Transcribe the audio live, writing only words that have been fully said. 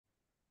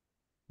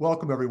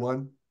Welcome,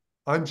 everyone.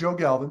 I'm Joe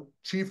Galvin,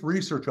 Chief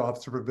Research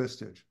Officer for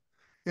Vistage.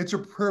 It's a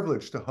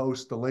privilege to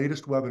host the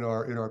latest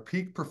webinar in our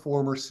Peak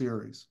Performer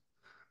series.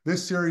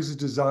 This series is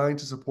designed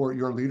to support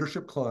your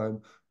leadership climb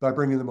by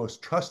bringing the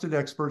most trusted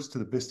experts to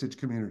the Vistage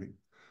community.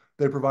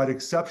 They provide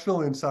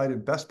exceptional insight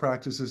and best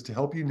practices to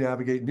help you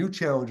navigate new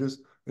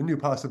challenges and new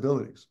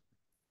possibilities.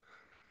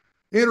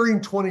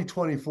 Entering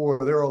 2024,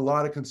 there are a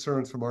lot of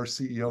concerns from our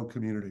CEO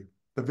community.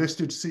 The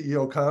Vistage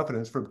CEO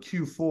confidence from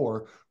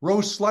Q4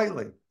 rose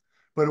slightly,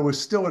 but it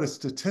was still at a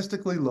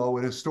statistically low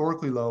and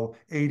historically low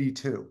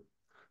 82.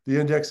 The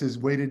index is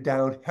weighted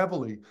down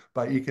heavily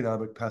by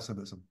economic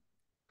pessimism.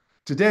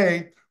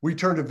 Today, we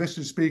turn to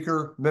Vistage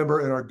speaker, member,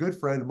 and our good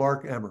friend,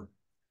 Marc Emmer.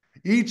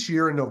 Each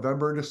year in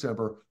November and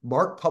December,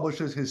 Marc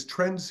publishes his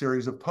trend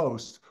series of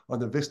posts on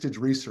the Vistage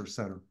Research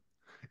Center.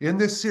 In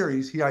this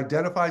series, he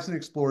identifies and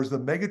explores the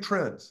mega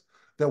trends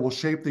that will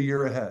shape the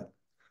year ahead.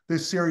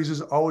 This series is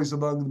always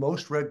among the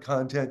most read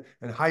content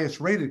and highest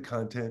rated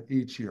content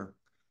each year.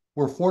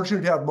 We're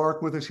fortunate to have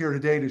Marc with us here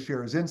today to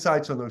share his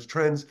insights on those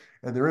trends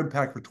and their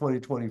impact for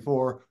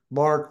 2024.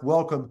 Marc,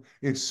 welcome.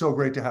 It's so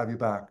great to have you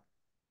back.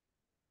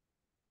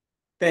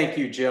 Thank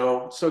you,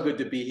 Joe. So good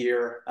to be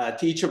here.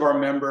 To each of our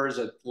members,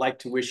 I'd like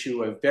to wish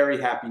you a very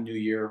happy new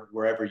year,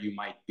 wherever you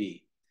might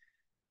be.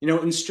 You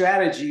know, in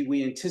strategy,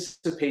 we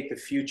anticipate the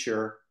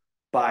future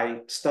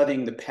by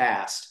studying the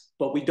past,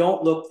 but we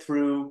don't look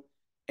through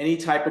any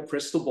type of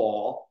crystal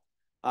ball.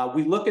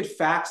 We look at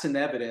facts and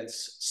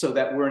evidence so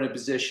that we're in a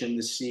position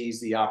to seize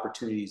the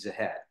opportunities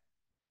ahead.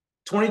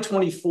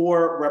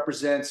 2024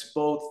 represents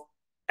both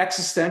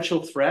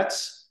existential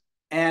threats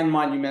and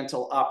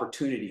monumental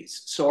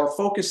opportunities. So our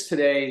focus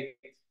today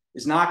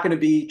is not going to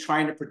be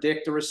trying to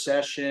predict a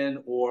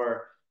recession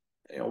or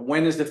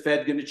when is the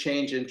Fed going to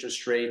change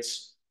interest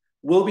rates.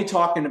 We'll be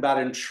talking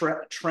about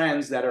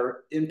trends that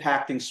are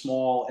impacting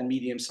small and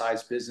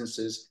medium-sized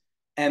businesses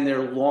and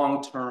their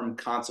long-term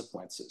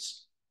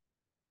consequences.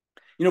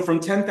 You know,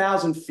 from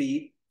 10,000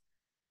 feet,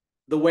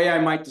 the way I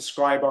might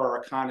describe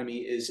our economy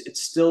is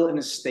it's still in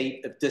a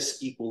state of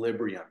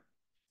disequilibrium.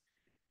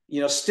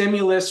 You know,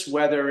 stimulus,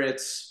 whether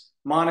it's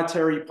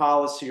monetary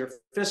policy or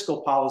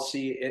fiscal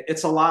policy,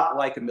 it's a lot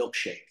like a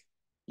milkshake.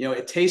 You know,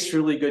 it tastes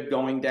really good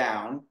going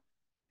down.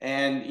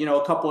 And, you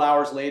know, a couple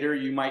hours later,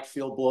 you might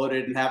feel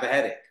bloated and have a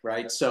headache,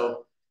 right?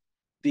 So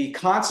the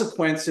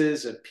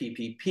consequences of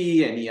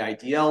PPP and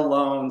EIDL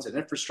loans and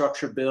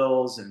infrastructure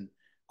bills and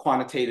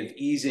quantitative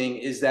easing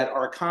is that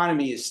our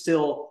economy is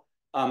still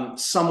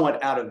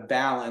somewhat out of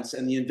balance,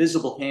 and the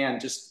invisible hand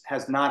just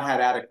has not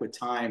had adequate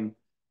time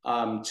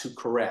to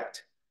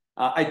correct.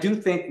 I do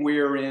think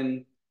we're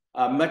in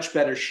much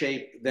better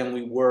shape than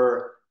we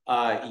were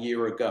a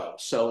year ago.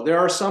 So there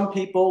are some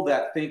people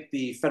that think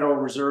the Federal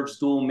Reserve's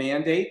dual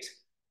mandate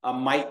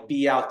might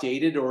be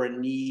outdated or in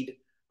need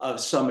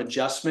of some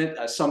adjustment.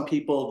 Some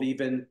people have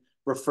even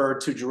referred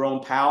to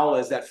Jerome Powell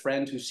as that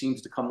friend who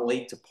seems to come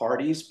late to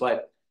parties.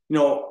 But, you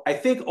know, I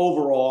think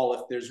overall,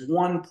 if there's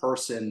one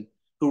person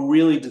who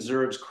really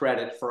deserves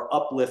credit for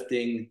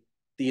uplifting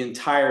the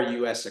entire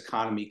U.S.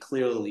 economy,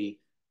 clearly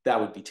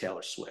that would be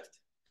Taylor Swift.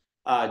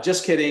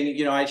 Just kidding.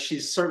 You know,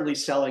 she's certainly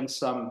selling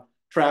some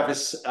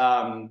Travis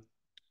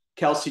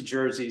Kelce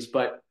jerseys,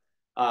 but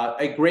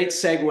a great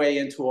segue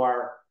into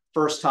our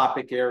first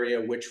topic area,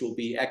 which will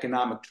be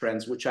economic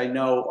trends, which I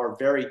know are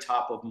very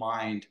top of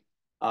mind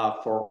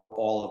for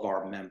all of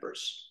our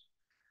members.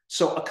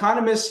 So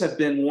economists have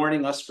been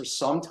warning us for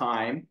some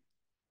time.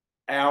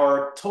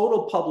 Our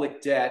total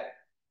public debt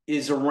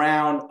is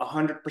around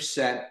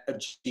 100% of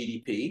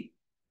GDP.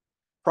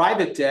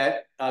 Private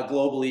debt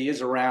globally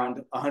is around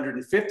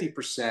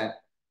 150%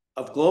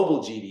 of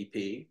global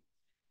GDP.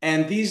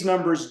 And these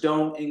numbers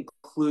don't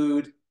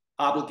include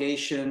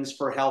obligations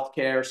for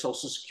healthcare,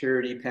 Social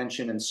Security,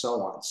 pension, and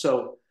so on.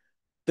 So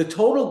the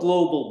total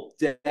global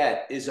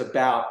debt is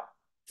about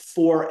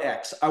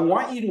 4x. I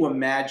want you to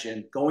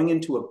imagine going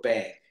into a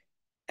bank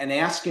and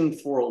asking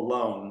for a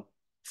loan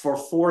for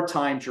 4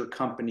 times your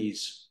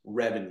company's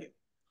revenue.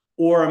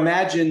 Or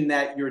imagine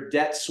that your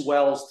debt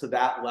swells to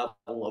that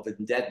level of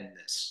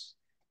indebtedness.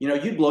 You know,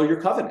 you'd blow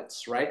your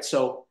covenants, right?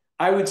 So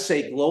I would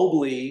say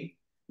globally,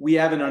 we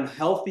have an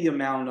unhealthy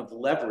amount of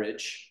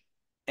leverage.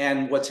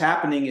 And what's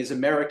happening is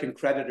American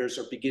creditors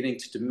are beginning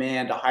to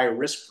demand a higher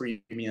risk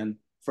premium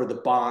for the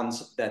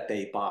bonds that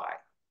they buy.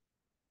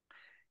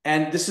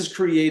 And this has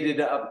created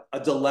a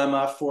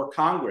dilemma for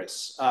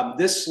Congress.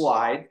 This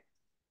slide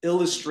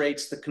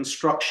illustrates the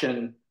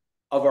construction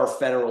of our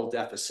federal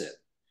deficit.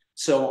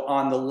 So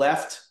on the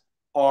left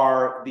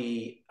are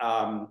the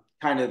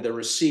kind of the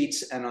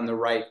receipts, and on the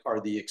right are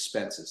the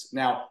expenses.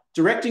 Now,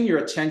 directing your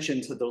attention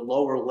to the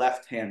lower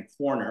left-hand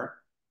corner,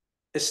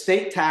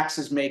 estate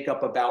taxes make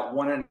up about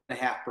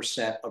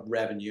 1.5% of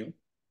revenue.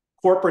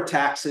 Corporate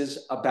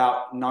taxes,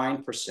 about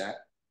 9%.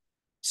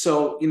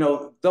 So, you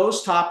know,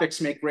 those topics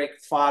make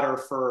great fodder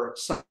for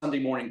Sunday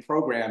morning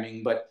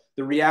programming, but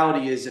the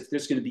reality is if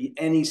there's going to be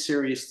any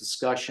serious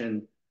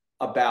discussion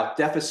about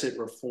deficit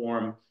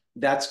reform,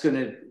 that's going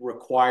to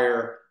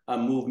require a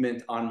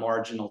movement on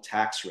marginal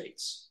tax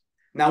rates.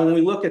 Now, when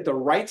we look at the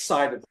right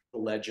side of the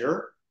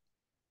ledger,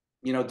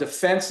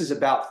 defense is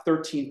about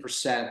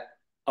 13%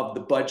 of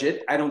the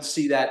budget. I don't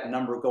see that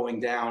number going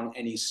down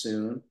any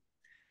soon.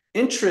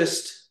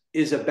 Interest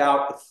is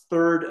about a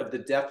third of the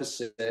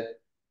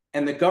deficit,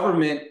 and the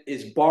government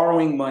is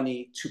borrowing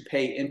money to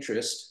pay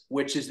interest,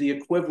 which is the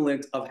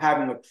equivalent of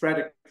having a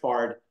credit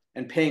card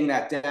and paying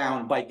that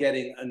down by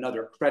getting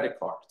another credit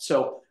card.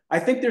 So I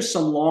think there's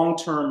some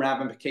long-term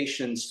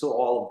ramifications to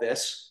all of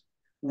this.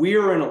 We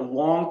are in a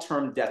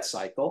long-term debt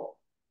cycle,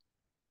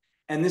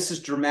 and this is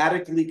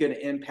dramatically going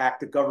to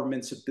impact the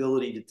government's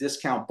ability to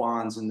discount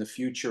bonds in the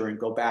future and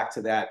go back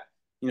to that,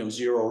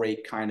 zero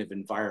rate kind of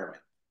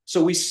environment.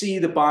 So we see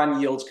the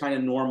bond yields kind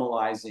of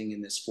normalizing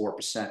in this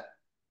 4%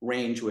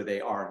 range where they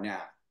are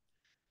now.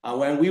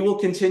 And we will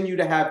continue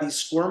to have these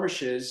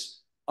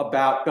skirmishes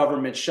about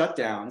government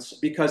shutdowns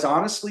because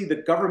honestly, the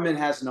government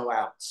has no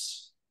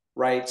outs,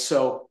 right?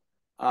 So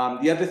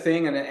the other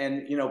thing,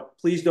 and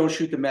please don't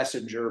shoot the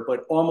messenger,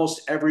 but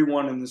almost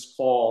everyone in this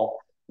call,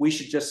 we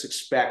should just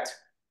expect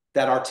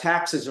that our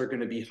taxes are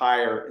going to be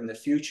higher in the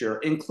future,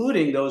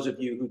 including those of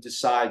you who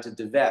decide to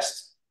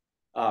divest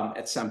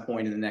at some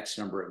point in the next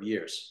number of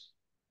years.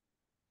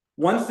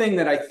 One thing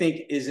that I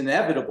think is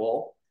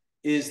inevitable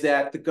is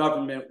that the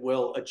government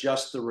will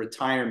adjust the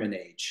retirement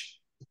age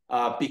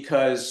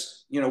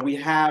because we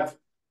have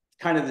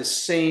kind of the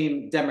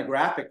same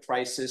demographic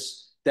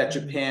crisis that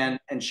Japan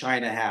and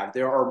China have.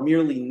 There are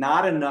merely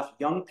not enough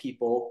young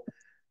people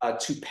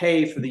to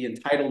pay for the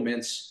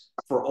entitlements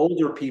for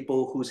older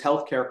people whose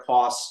healthcare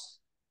costs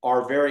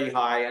are very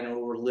high and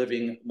who are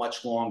living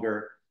much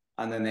longer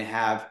than they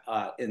have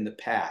in the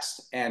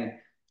past. And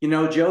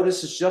Joe,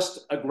 this is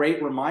just a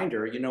great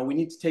reminder. We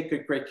need to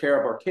take great care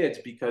of our kids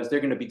because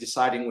they're going to be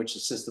deciding which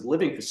assisted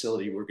living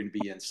facility we're going to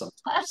be in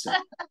sometime soon.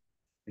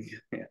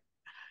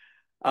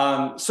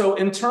 So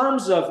in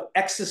terms of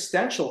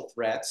existential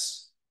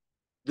threats,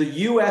 the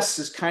US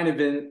is kind of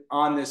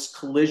on this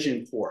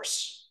collision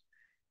course.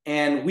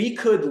 And we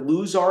could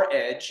lose our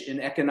edge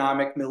in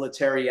economic,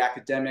 military,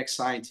 academic,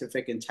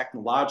 scientific, and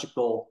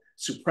technological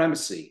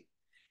supremacy.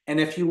 And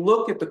if you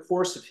look at the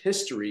course of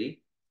history,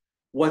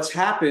 what's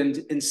happened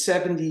in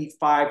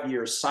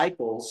 75-year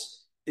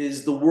cycles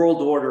is the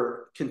world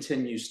order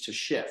continues to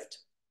shift.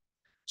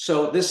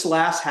 So this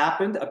last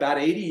happened about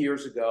 80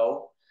 years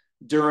ago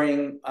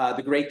during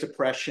the Great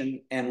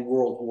Depression and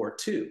World War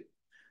II.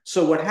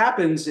 So what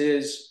happens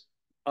is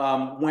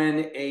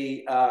when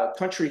a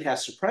country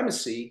has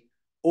supremacy,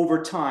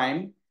 over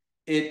time,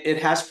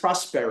 it has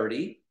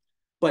prosperity,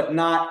 but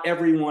not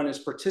everyone is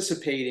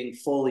participating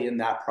fully in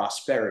that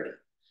prosperity.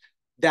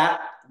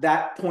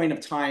 That point of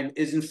time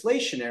is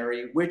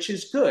inflationary, which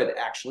is good,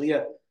 actually.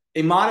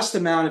 A modest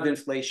amount of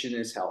inflation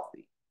is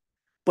healthy.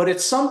 But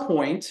at some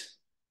point,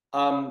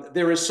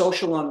 there is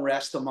social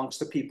unrest amongst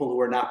the people who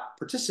are not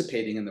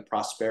participating in the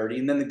prosperity,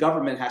 and then the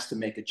government has to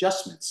make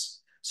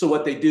adjustments. So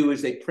what they do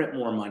is they print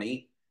more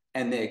money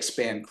and they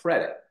expand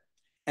credit.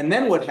 And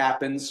then what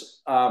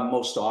happens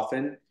most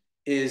often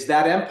is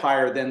that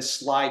empire then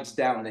slides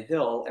down the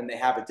hill and they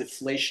have a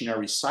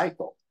deflationary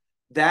cycle.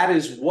 That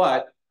is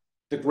what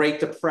the Great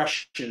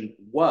Depression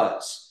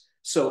was.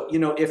 So,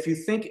 if you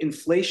think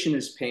inflation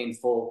is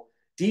painful,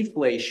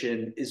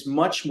 deflation is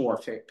much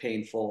more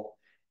painful.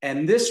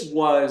 And this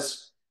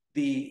was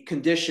the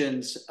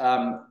conditions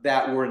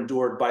that were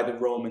endured by the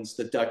Romans,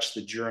 the Dutch,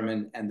 the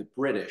German, and the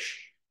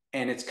British.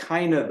 And it's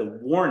kind of the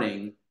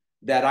warning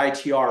that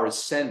ITR is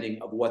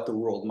sending of what the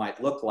world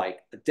might look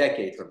like a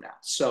decade from now.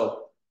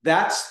 So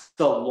that's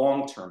the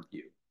long-term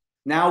view.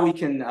 Now we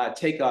can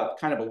take a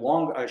kind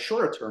of a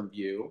shorter-term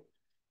view.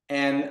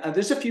 And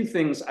there's a few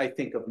things I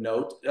think of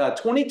note.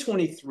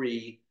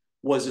 2023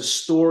 was a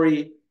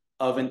story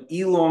of an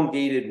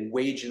elongated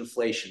wage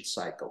inflation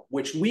cycle,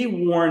 which we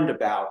warned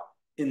about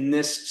in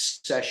this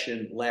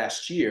session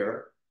last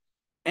year,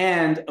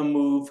 and a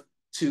move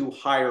to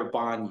higher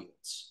bond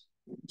yields.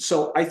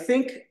 So I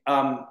think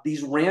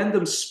these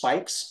random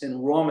spikes in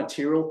raw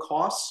material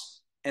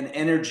costs and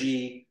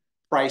energy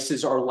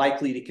prices are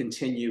likely to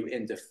continue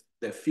into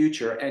the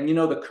future. And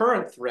the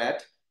current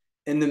threat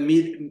in the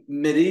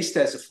Mideast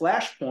as a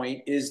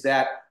flashpoint is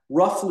that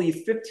roughly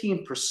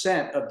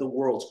 15% of the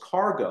world's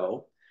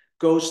cargo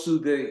goes through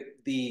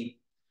the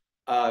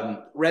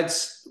Red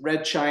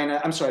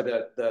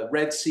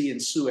Sea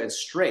and Suez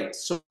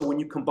Straits. So when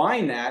you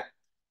combine that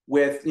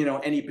with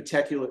any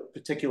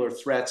particular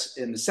threats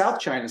in the South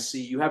China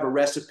Sea, you have a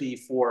recipe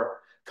for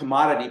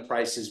commodity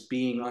prices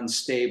being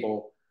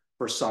unstable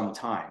for some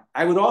time.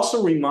 I would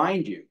also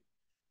remind you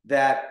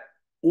that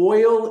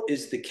oil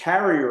is the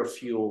carrier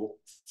fuel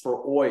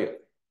for oil,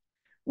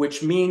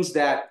 which means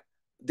that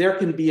there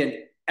can be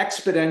an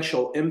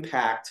exponential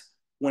impact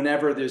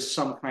whenever there's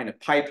some kind of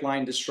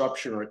pipeline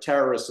disruption or a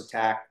terrorist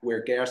attack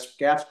where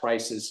gas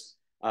prices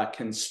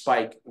can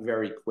spike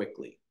very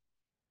quickly.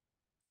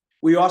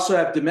 We also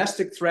have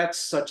domestic threats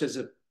such as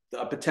a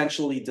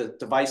potentially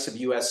divisive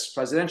US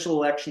presidential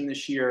election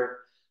this year,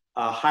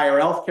 higher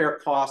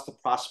healthcare costs, the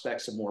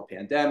prospects of more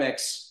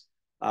pandemics,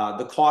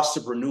 the cost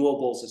of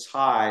renewables is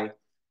high.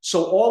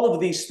 So all of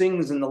these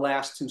things in the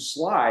last two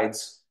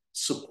slides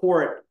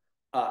support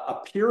a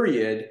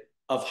period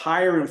of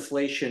higher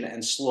inflation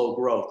and slow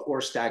growth or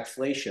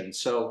stagflation.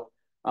 So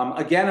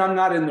again, I'm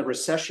not in the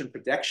recession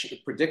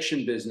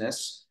prediction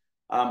business,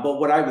 but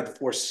what I would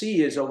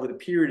foresee is over the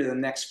period of the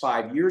next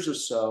 5 years or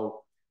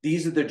so,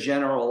 these are the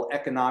general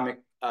economic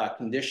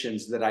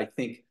conditions that I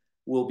think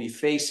we'll be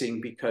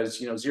facing because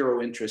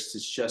zero interest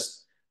is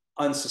just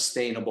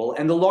unsustainable.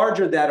 And the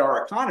larger that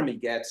our economy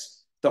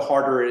gets, the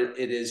harder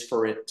it is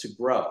for it to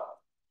grow.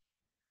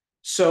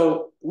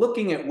 So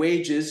looking at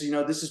wages,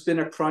 this has been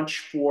a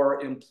crunch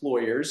for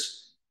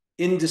employers.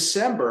 In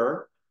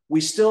December, we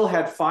still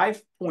had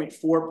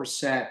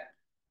 5.4%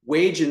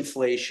 wage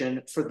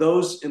inflation for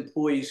those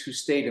employees who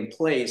stayed in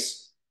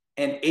place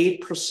and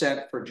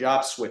 8% for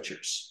job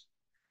switchers.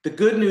 The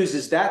good news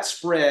is that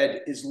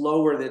spread is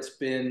lower than it's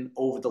been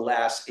over the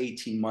last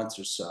 18 months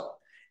or so.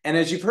 And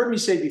as you've heard me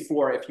say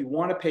before, if you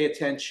want to pay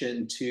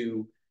attention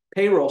to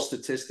payroll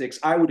statistics,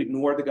 I would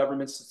ignore the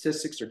government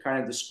statistics. They're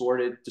kind of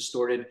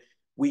distorted.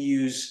 We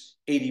use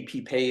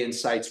ADP Pay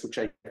Insights, which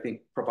I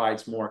think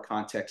provides more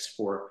context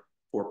for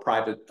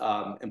private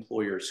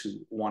employers who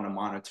want to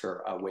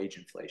monitor wage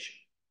inflation.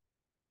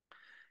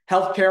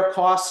 Healthcare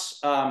costs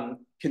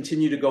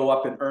continue to go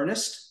up in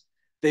earnest.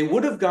 They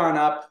would have gone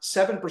up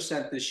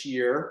 7% this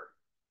year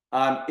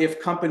if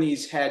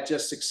companies had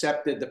just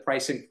accepted the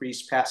price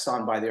increase passed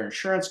on by their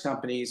insurance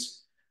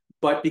companies.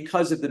 But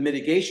because of the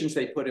mitigations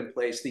they put in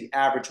place, the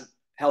average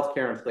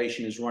healthcare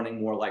inflation is running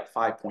more like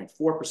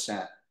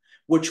 5.4%,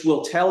 which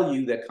will tell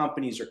you that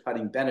companies are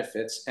cutting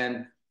benefits.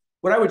 And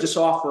what I would just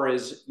offer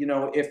is,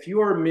 if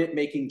you're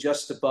making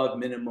just above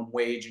minimum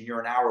wage and you're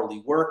an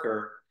hourly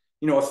worker,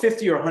 a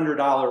 $50 or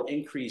 $100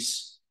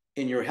 increase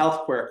in your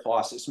healthcare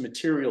costs is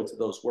material to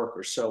those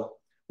workers. So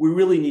we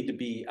really need to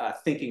be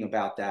thinking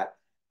about that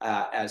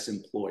as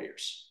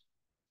employers.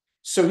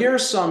 So here are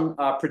some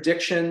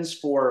predictions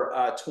for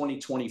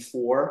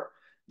 2024.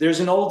 There's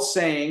an old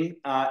saying,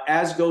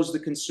 as goes the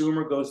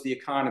consumer, goes the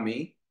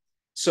economy.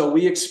 So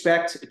we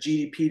expect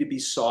GDP to be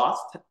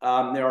soft.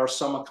 There are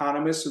some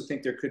economists who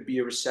think there could be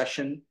a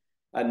recession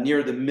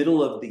near the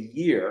middle of the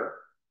year.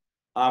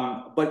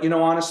 But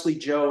honestly,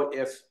 Joe,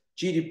 if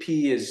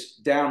GDP is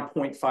down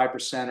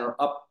 0.5%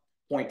 or up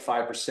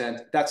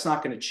 0.5%, that's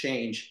not going to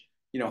change,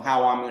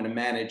 how I'm going to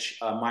manage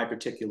my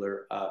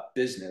particular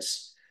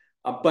business.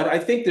 But I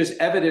think there's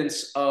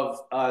evidence of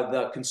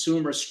the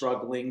consumer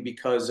struggling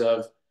because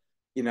of,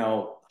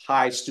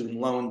 high student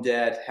loan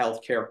debt,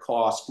 healthcare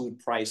costs, food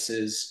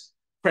prices,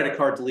 credit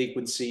card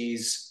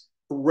delinquencies,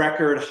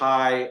 record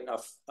high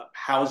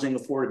housing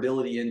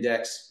affordability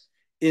index,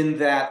 in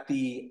that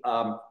the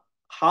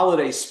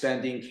holiday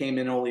spending came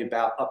in only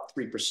about up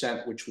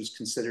 3%, which was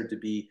considered to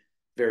be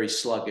very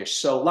sluggish.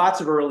 So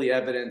lots of early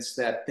evidence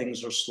that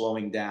things are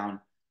slowing down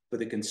for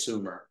the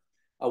consumer.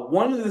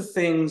 One of the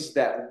things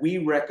that we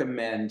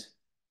recommend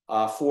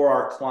for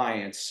our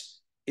clients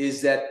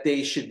is that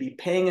they should be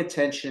paying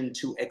attention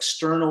to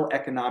external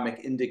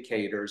economic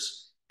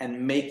indicators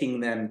and making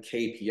them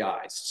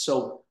KPIs.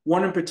 So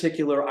one in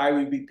particular I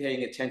would be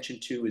paying attention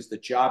to is the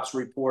jobs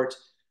report.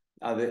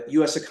 The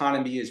U.S.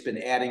 economy has been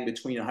adding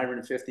between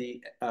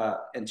 150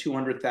 and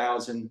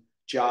 200,000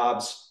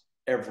 jobs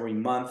every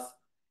month.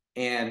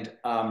 And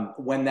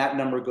when that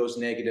number goes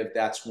negative,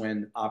 that's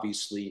when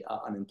obviously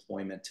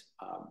unemployment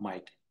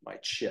might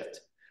shift.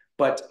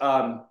 But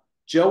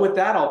Joe, with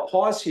that, I'll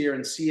pause here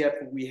and see if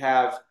we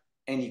have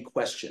any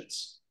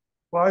questions.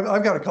 Well,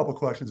 I've got a couple of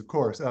questions, of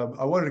course.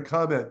 I wanted to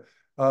comment.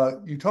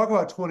 You talk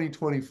about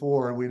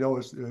 2024, and we know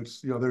it's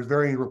there's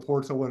varying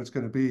reports on what it's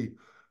going to be.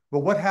 But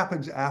what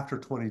happens after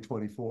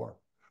 2024?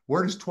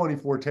 Where does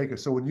 24 take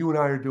us? So when you and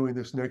I are doing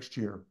this next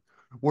year,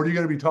 what are you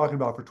going to be talking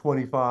about for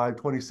 25,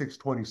 26,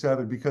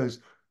 27? Because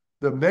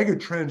the mega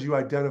trends you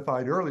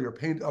identified earlier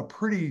paint a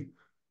pretty,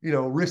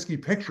 risky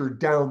picture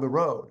down the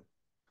road.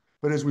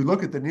 But as we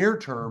look at the near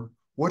term,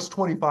 what's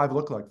 25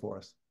 look like for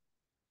us?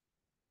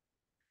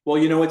 Well,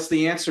 it's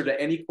the answer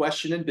to any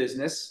question in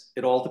business.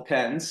 It all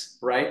depends,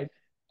 right?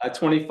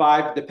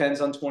 25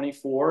 depends on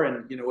 24.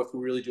 And, if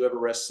we really do have a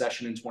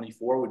recession in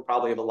 24, we'd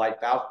probably have a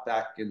light bounce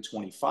back in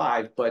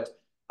 25. But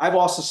I've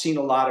also seen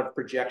a lot of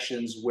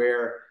projections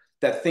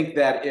that think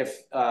that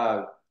if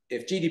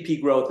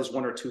GDP growth is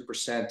 1 or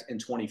 2% in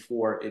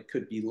 24, it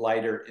could be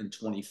lighter in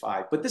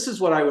 25. But this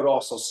is what I would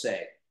also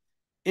say.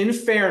 In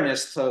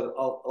fairness to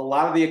a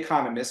lot of the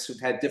economists who've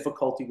had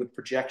difficulty with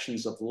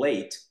projections of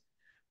late,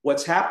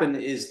 what's happened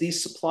is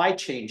these supply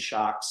chain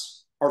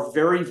shocks are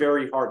very,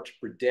 very hard to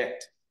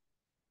predict.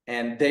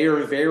 And they are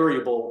a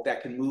variable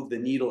that can move the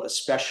needle,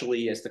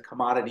 especially as the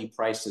commodity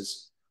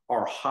prices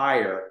are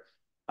higher.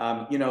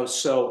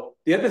 So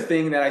the other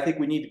thing that I think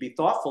we need to be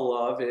thoughtful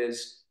of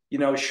is,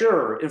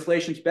 sure,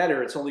 inflation's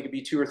better. It's only going to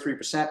be 2 or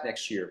 3%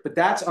 next year. But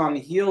that's on the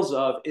heels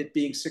of it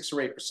being 6 or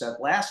 8%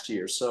 last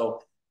year.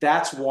 So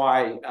that's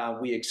why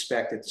we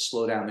expect it to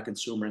slow down the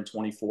consumer in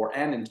 24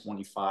 and in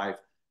 25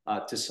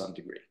 to some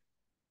degree.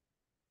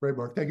 Great,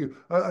 Mark. Thank you.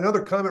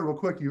 Another comment real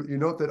quick. You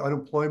note that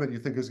unemployment you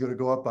think is going to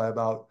go up by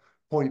about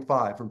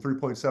 0.5 from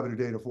 3.7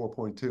 today to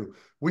 4.2.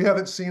 We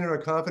haven't seen in our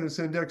confidence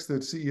index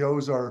that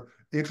CEOs are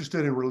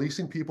interested in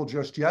releasing people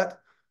just yet.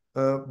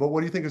 But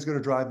what do you think is going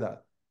to drive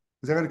that?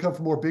 Is that going to come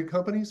from more big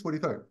companies? What do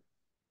you think?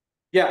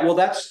 Yeah, well,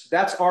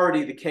 that's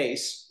already the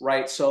case,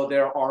 right? So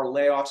there are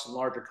layoffs in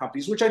larger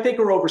companies, which I think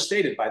are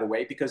overstated, by the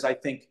way, because I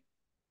think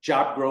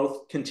job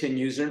growth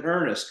continues in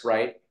earnest,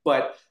 right?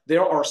 But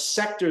there are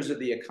sectors of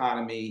the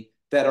economy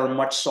that are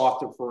much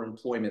softer for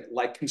employment,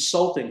 like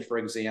consulting, for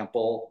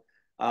example.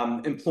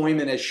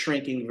 Employment is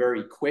shrinking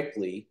very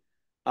quickly.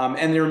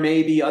 And there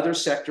may be other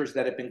sectors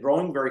that have been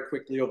growing very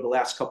quickly over the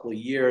last couple of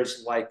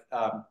years, like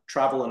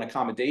travel and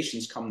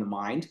accommodations come to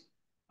mind.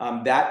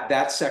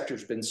 That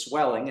sector's been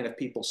swelling, and if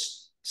people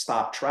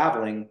stop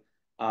traveling,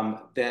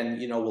 then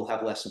we'll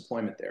have less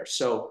employment there.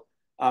 So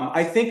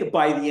I think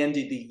by the end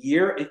of the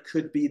year it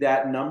could be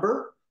that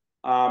number,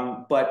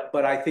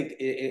 but I think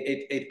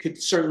it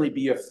could certainly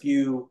be a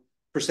few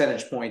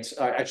percentage points.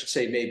 I should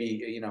say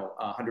maybe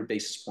 100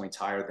 basis points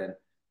higher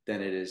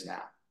than it is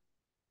now.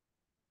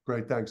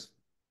 Great, thanks.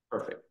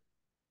 Perfect.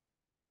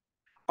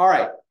 All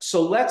right,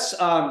 so let's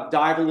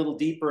dive a little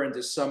deeper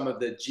into some of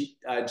the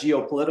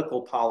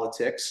geopolitical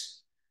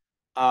politics.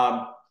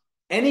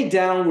 Any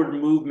downward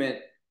movement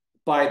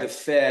by the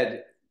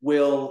Fed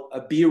will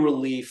be a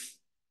relief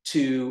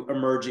to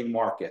emerging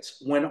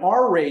markets. When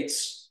our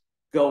rates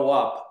go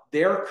up,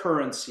 their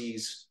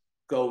currencies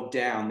go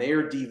down. They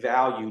are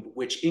devalued,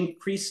 which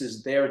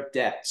increases their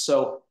debt.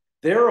 So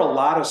there are a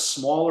lot of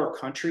smaller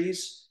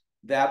countries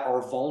that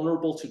are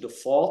vulnerable to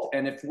default.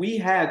 And if we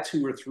had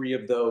two or three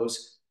of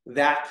those,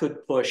 that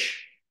could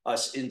push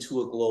us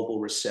into a global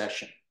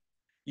recession.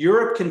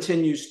 Europe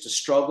continues to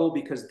struggle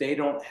because they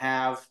don't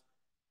have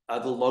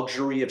the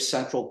luxury of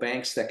central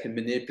banks that can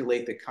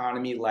manipulate the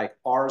economy like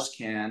ours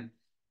can.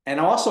 And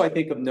also, I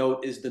think of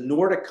note is the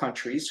Nordic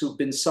countries who've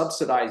been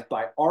subsidized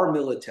by our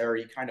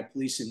military kind of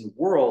policing the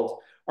world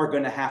are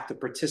going to have to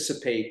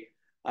participate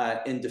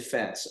in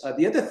defense.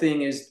 The other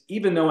thing is,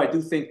 even though I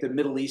do think the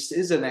Middle East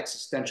is an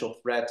existential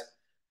threat,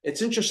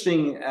 it's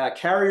interesting,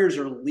 carriers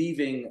are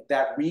leaving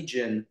that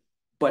region,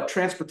 but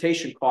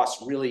transportation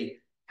costs really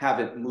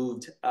haven't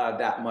moved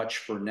that much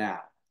for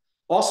now.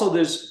 Also,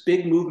 there's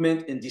big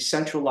movement in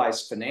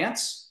decentralized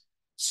finance.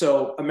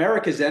 So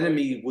America's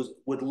enemy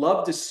would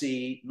love to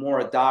see more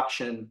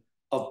adoption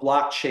of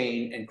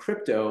blockchain and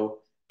crypto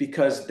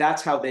because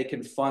that's how they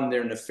can fund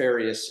their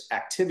nefarious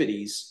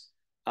activities.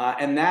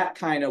 And that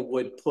kind of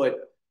would put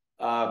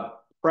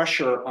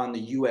pressure on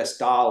the US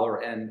dollar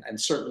and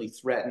certainly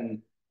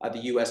threaten the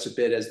US a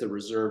bit as the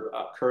reserve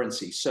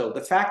currency. So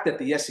the fact that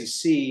the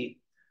SEC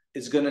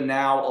is going to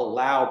now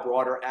allow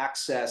broader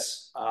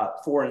access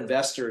for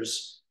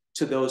investors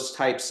to those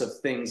types of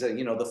things,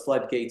 the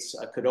floodgates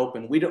could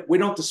open. We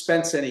don't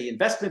dispense any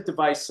investment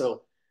advice,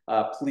 so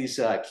please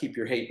keep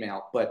your hate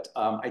mail. But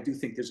I do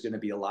think there's going to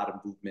be a lot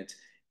of movement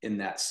in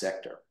that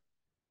sector.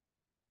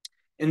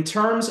 In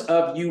terms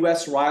of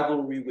U.S.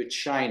 rivalry with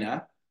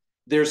China,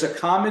 there's a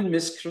common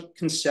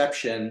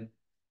misconception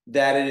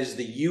that it is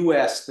the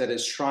U.S. that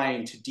is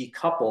trying to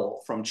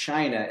decouple from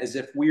China as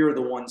if we are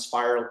the ones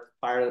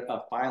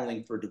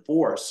filing for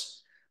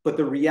divorce. But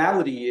the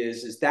reality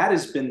is that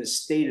has been the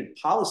stated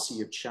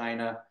policy of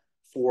China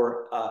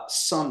for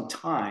some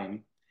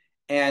time.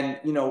 And,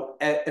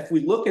 if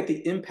we look at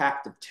the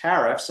impact of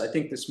tariffs, I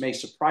think this may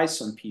surprise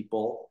some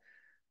people.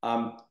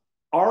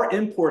 Our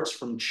imports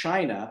from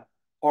China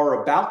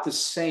are about the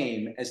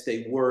same as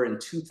they were in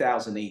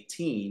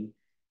 2018.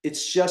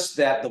 It's just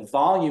that the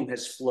volume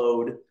has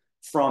flowed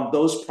from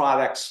those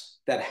products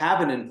that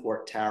have an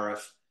import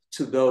tariff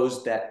to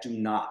those that do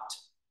not.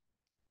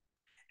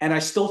 And I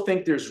still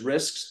think there's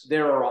risks.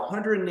 There are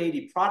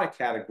 180 product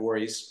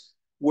categories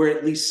where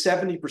at least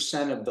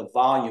 70% of the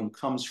volume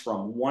comes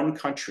from one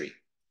country.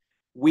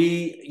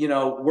 We,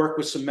 work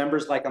with some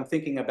members, like I'm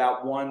thinking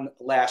about one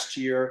last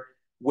year,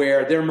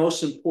 where their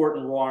most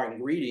important raw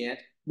ingredient,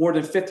 more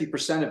than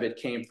 50% of it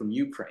came from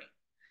Ukraine.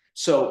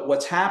 So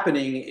what's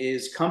happening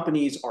is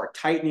companies are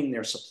tightening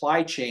their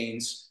supply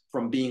chains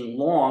from being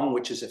long,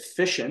 which is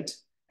efficient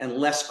and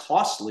less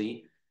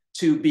costly,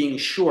 to being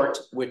short,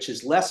 which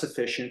is less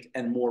efficient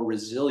and more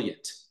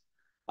resilient.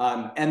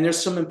 And there's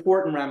some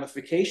important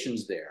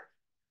ramifications there.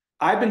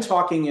 I've been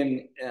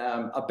talking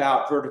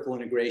about vertical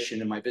integration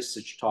in my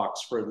Vistage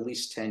talks for at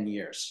least 10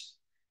 years.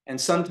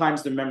 And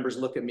sometimes the members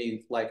look at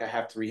me like I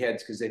have three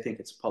heads because they think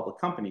it's a public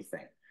company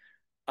thing.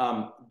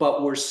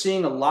 But we're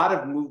seeing a lot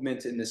of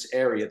movement in this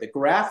area. The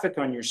graphic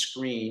on your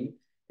screen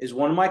is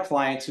one of my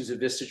clients who's a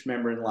Vistage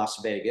member in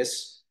Las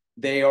Vegas.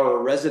 They are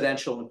a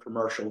residential and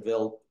commercial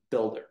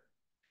builder.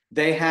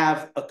 They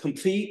have a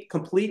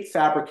complete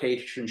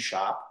fabrication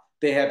shop.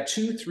 They have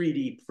 2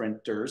 3D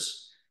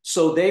printers.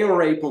 So they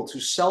are able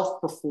to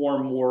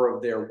self-perform more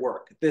of their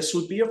work. This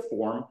would be a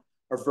form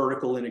of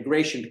vertical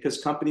integration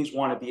because companies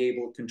want to be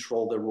able to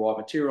control their raw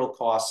material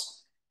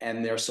costs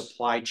and their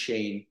supply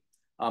chain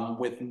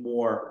with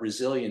more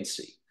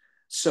resiliency.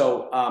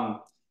 So,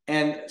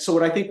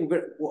 what I think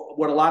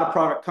what a lot of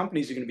product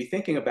companies are going to be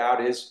thinking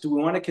about is, do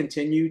we want to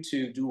continue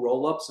to do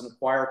roll-ups and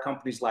acquire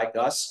companies like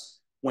us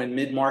when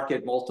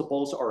mid-market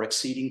multiples are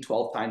exceeding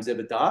 12 times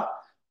EBITDA?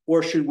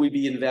 Or should we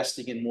be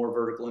investing in more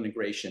vertical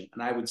integration?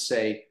 And I would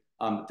say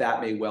that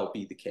may well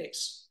be the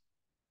case.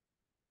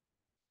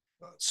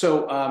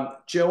 So,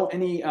 Joe,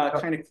 any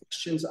kind of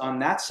questions on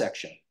that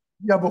section?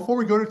 Yeah, before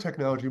we go to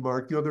technology,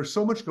 Mark, there's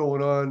so much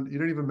going on. You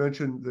didn't even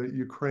mention the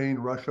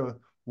Ukraine-Russia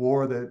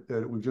war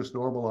that we've just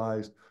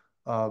normalized.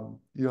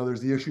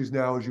 There's the issues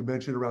now, as you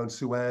mentioned, around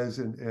Suez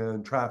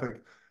and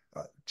traffic.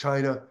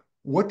 China,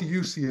 what do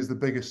you see as the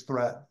biggest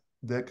threat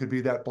that could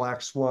be that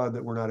black swan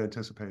that we're not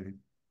anticipating?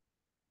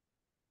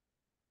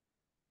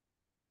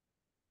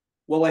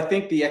 Well, I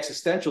think the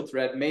existential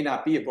threat may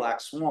not be a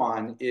black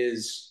swan,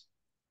 is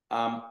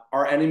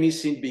our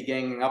enemies seem to be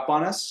ganging up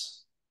on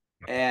us,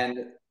 and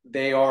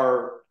they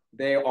are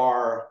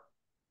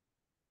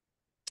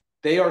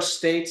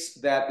states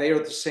that they are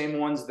the same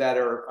ones that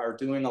are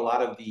doing a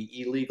lot of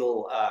the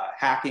illegal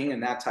hacking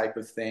and that type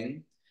of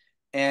thing.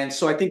 And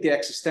so I think the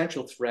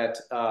existential threat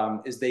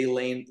is they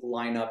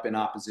line up in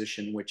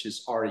opposition, which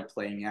is already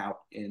playing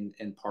out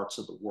in parts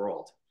of the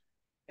world.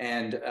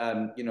 And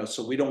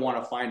so we don't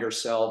want to find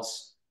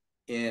ourselves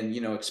in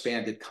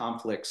expanded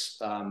conflicts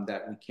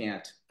that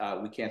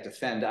we can't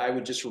defend. I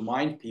would just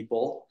remind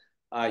people,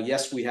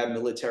 yes, we have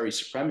military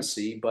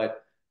supremacy,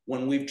 but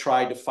when we've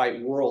tried to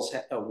fight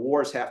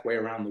wars halfway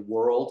around the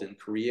world in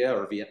Korea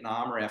or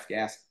Vietnam or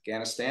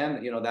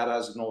Afghanistan, that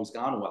hasn't always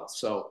gone well.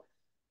 So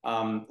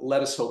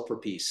let us hope for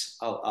peace.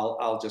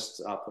 I'll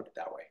just put it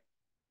that way.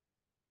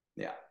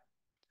 Yeah.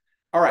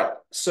 All right.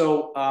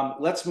 So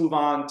let's move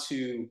on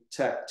to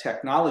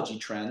technology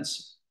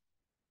trends.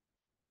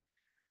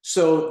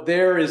 So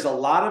there is a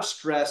lot of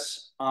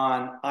stress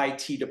on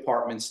IT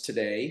departments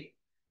today.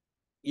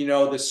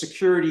 The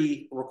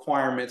security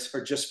requirements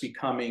are just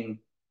becoming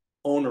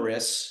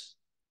onerous.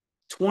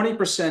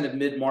 20% of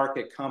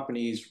mid-market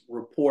companies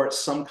report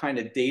some kind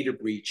of data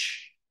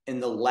breach in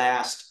the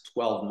last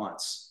 12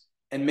 months.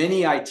 And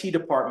many IT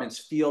departments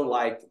feel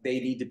like they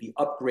need to be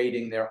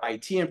upgrading their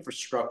IT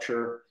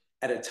infrastructure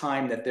at a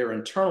time that their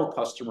internal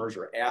customers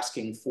are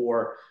asking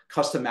for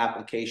custom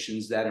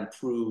applications that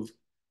improve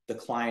the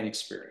client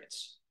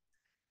experience.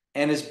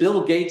 And as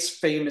Bill Gates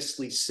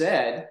famously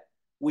said,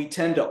 we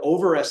tend to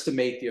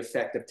overestimate the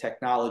effect of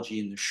technology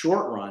in the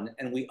short run,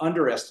 and we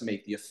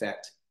underestimate the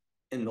effect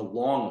in the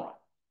long run.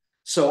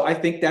 So I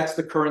think that's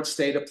the current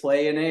state of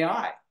play in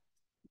AI.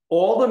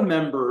 All the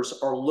members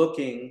are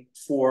looking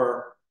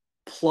for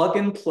plug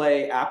and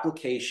play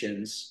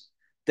applications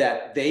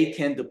that they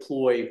can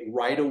deploy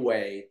right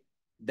away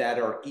that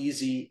are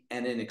easy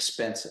and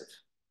inexpensive.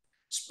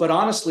 But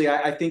honestly,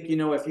 I think,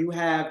 if you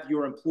have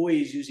your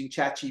employees using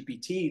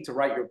ChatGPT to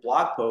write your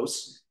blog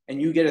posts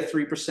and you get a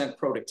 3%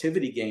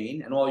 productivity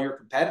gain and all your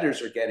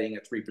competitors are getting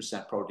a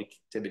 3%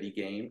 productivity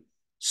gain,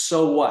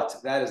 so what?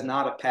 That is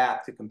not a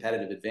path to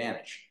competitive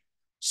advantage.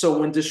 So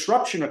when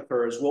disruption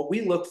occurs, what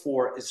we look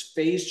for is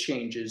phase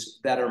changes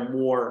that are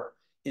more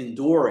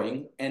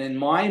enduring. And in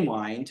my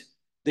mind,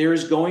 there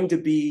is going to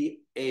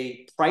be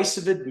a price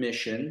of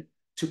admission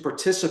to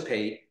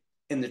participate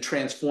in the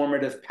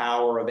transformative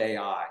power of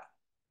AI.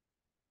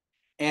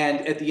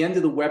 And at the end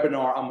of the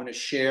webinar, I'm going to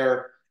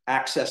share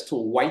access to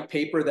a white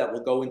paper that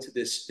will go into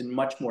this in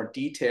much more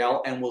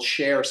detail, and we'll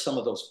share some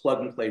of those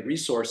plug and play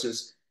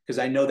resources because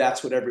I know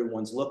that's what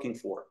everyone's looking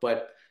for.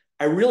 But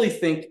I really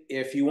think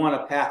if you want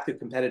a path to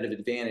competitive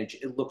advantage,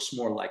 it looks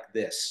more like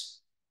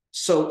this.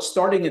 So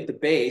starting at the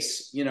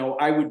base,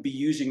 I would be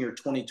using your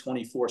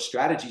 2024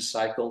 strategy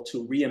cycle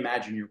to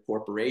reimagine your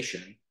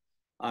corporation,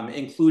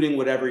 including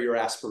whatever your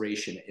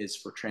aspiration is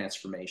for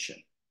transformation,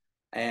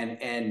 and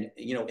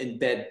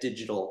embed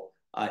digital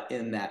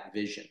in that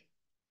vision.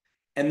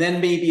 And then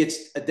maybe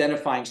it's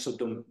identifying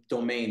some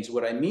domains.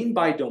 What I mean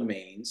by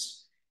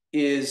domains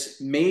is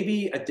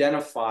maybe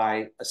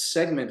identify a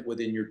segment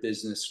within your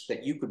business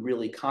that you could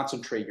really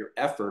concentrate your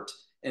effort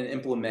and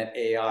implement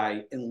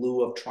AI in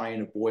lieu of trying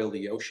to boil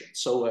the ocean.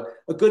 So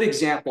a good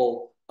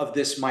example of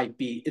this might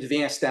be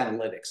advanced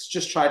analytics.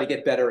 Just try to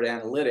get better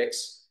at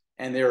analytics,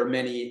 and there are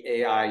many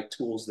AI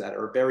tools that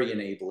are very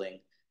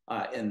enabling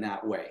in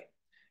that way.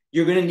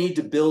 You're going to need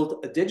to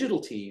build a digital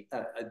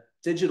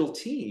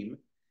team.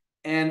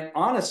 And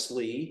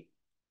honestly,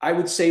 I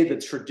would say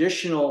the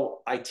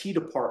traditional IT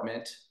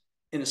department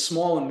in a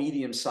small and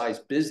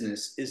medium-sized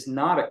business is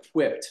not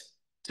equipped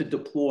to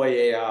deploy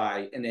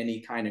AI in any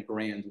kind of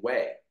grand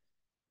way.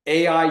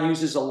 AI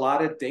uses a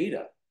lot of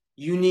data.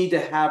 You need to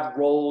have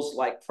roles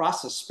like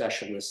process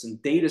specialists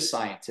and data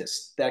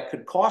scientists that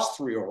could cost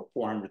 $300,000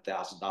 or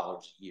 $400,000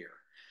 a year.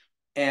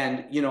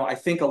 And I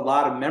think a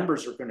lot of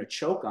members are going to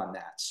choke on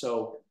that.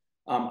 So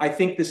I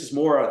think this is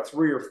more a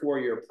 3 or 4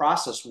 year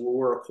process where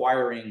we're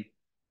acquiring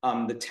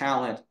the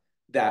talent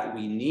that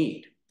we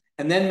need.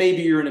 And then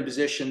maybe you're in a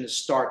position to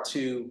start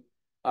to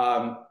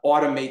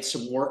automate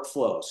some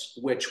workflows,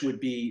 which would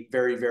be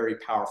very, very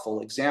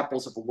powerful.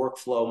 Examples of a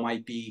workflow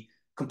might be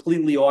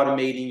completely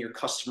automating your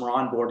customer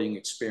onboarding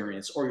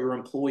experience or your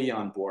employee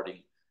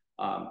onboarding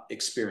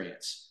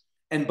experience.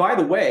 And by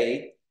the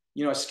way,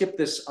 I skipped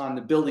this on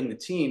the building the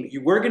team.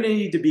 We're going to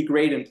need to be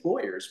great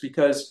employers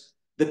because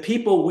the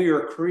people we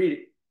are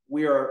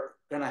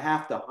going to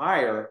have to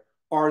hire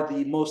are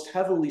the most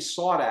heavily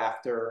sought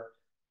after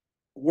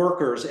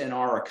workers in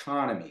our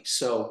economy.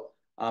 So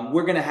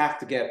we're going to have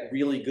to get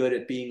really good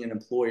at being an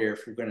employer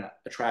if we're going to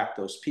attract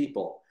those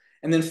people.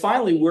 And then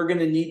finally, we're going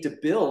to need to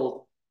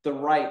build the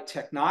right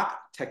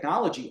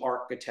technology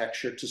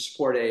architecture to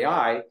support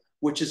AI,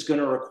 which is going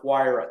to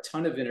require a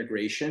ton of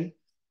integration.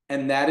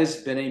 And that has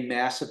been a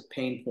massive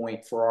pain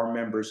point for our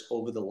members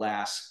over the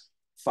last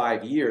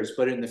 5 years.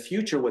 But in the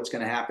future, what's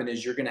going to happen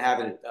is you're going to have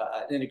an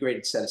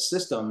integrated set of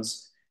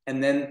systems,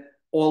 and then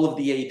all of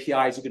the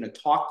APIs are going to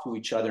talk to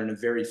each other in a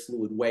very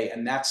fluid way.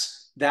 And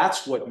that's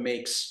what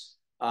makes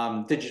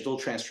digital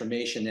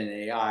transformation and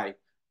AI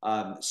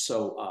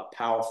so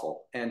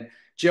powerful. And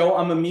Joe,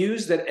 I'm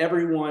amused that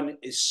everyone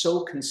is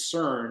so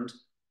concerned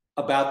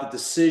about the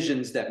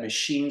decisions that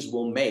machines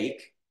will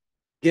make,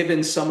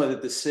 given some of the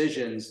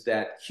decisions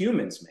that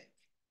humans make,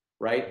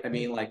 right? I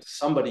mean, like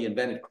somebody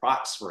invented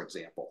Crocs, for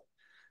example.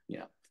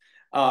 Yeah.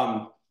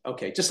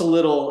 Okay, just a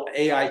little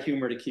AI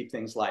humor to keep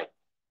things light.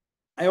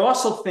 I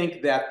also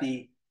think that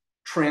the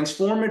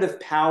transformative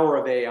power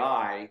of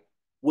AI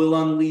will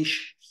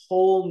unleash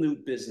whole new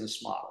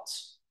business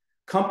models.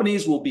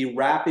 Companies will be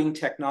wrapping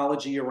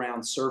technology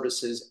around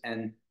services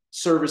and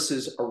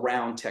services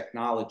around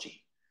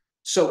technology.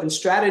 So in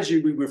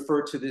strategy, we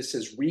refer to this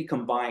as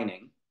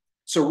recombining.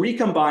 So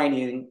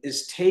recombining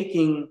is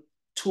taking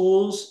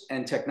tools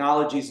and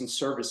technologies and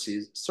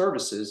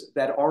services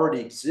that already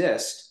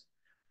exist,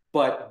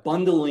 but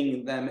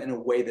bundling them in a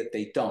way that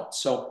they don't.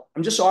 So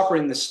I'm just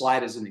offering this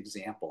slide as an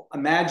example.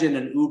 Imagine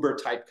an Uber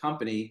type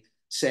company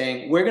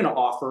saying, we're going to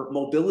offer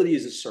mobility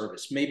as a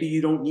service. Maybe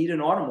you don't need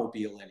an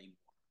automobile anymore.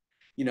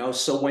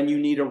 So when you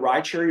need a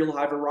ride share, you'll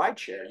have a ride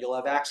share. You'll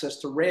have access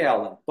to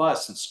rail and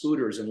bus and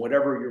scooters and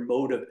whatever your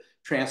mode of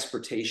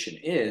transportation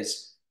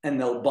is, and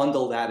they'll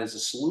bundle that as a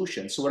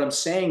solution. So what I'm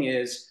saying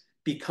is,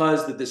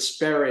 because the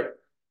disparate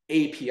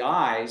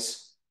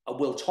APIs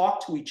will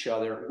talk to each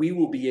other, we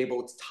will be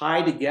able to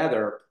tie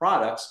together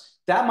products.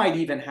 That might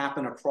even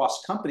happen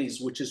across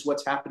companies, which is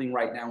what's happening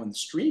right now in the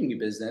streaming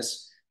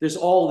business. There's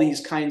all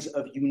these kinds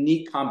of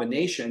unique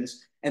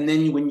combinations. And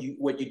then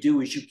what you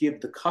do is you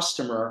give the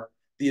customer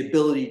the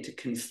ability to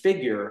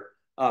configure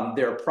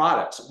their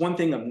products. One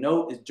thing of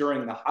note is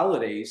during the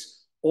holidays,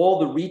 all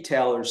the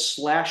retailers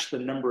slashed the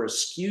number of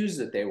SKUs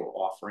that they were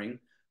offering.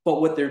 But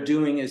what they're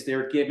doing is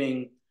they're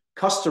giving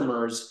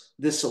customers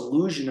this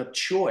illusion of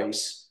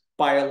choice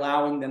by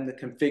allowing them to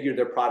configure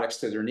their products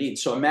to their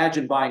needs. So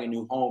imagine buying a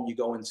new home, you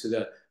go into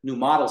the new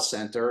model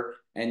center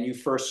and you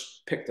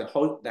first pick the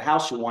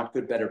house you want,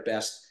 good, better,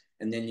 best,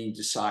 and then you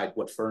decide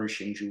what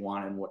furnishings you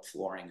want and what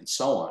flooring and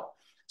so on.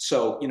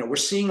 So, we're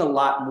seeing a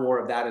lot more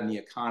of that in the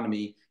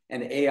economy,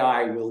 and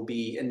AI will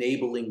be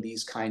enabling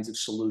these kinds of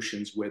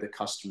solutions where the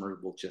customer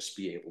will just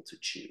be able to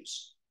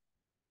choose.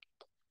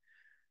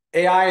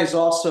 AI is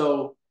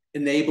also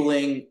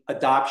enabling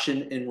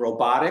adoption in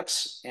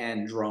robotics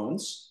and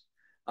drones.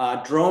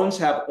 Drones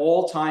have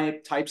all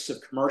types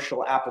of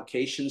commercial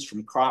applications,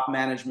 from crop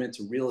management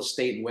to real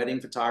estate and wedding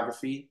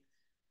photography.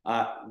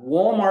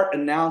 Walmart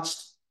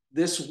announced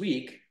this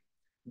week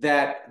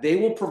that they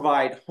will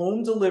provide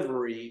home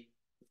delivery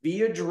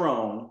via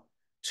drone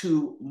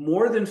to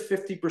more than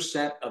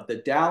 50% of the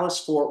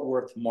Dallas-Fort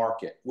Worth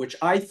market, which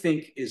I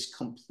think is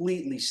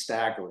completely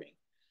staggering.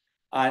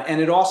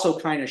 And it also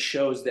kind of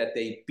shows that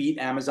they beat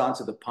Amazon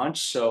to the punch.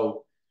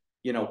 So,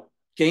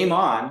 game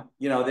on.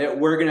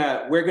 We're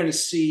gonna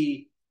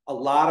see a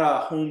lot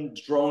of home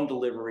drone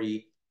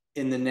delivery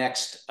in the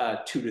next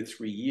 2 to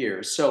 3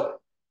 years. So,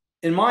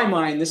 in my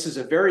mind, this is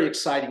a very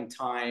exciting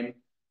time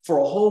for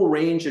a whole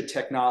range of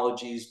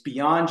technologies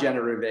beyond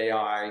generative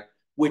AI,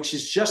 which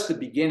is just the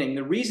beginning.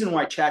 The reason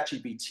why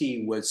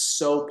ChatGPT was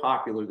so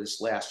popular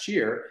this last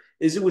year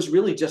is it was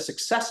really just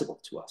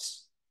accessible to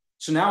us.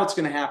 So now what's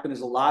going to happen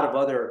is a lot of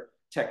other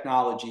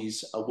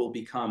technologies will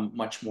become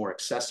much more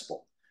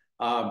accessible.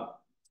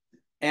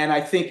 And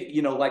I think,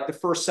 like the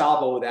first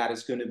salvo of that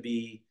is going to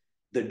be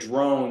the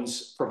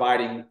drones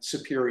providing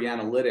superior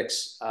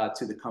analytics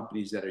to the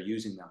companies that are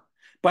using them.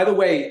 By the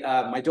way,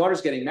 my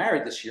daughter's getting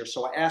married this year,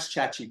 so I asked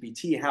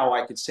ChatGPT how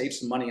I could save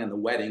some money on the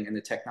wedding, and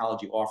the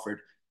technology offered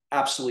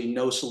absolutely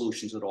no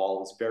solutions at all. It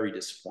was very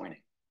disappointing.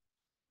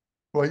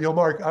 Well,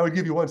 Mark, I would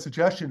give you one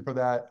suggestion for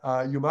that.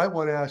 You might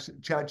want to ask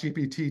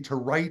ChatGPT to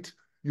write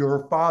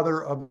your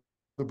father of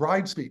the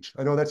bride speech.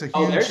 I know that's a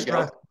huge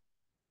stress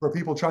for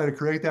people trying to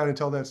create that and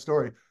tell that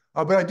story.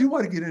 But I do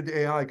want to get into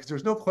AI because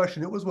there's no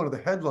question it was one of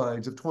the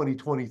headlines of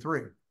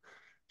 2023.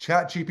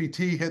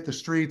 ChatGPT hit the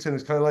streets, and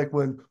it's kind of like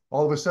when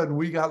all of a sudden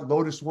we got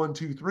Lotus 1,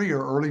 2, 3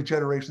 or early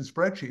generation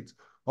spreadsheets.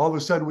 All of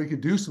a sudden we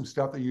could do some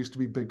stuff that used to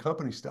be big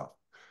company stuff.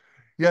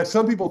 Yet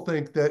some people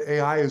think that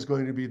AI is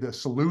going to be the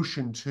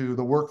solution to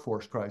the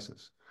workforce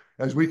crisis.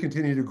 As we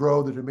continue to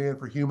grow, the demand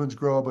for humans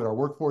grow, but our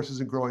workforce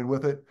isn't growing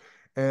with it,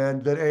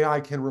 and that AI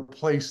can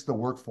replace the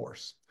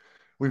workforce.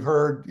 We've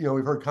heard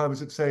comments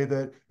that say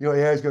that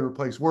AI is going to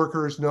replace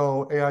workers.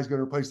 No, AI is going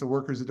to replace the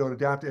workers that don't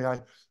adapt to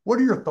AI. What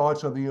are your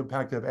thoughts on the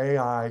impact of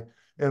AI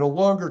and a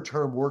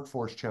longer-term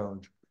workforce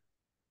challenge.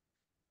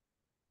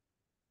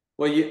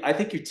 Well, I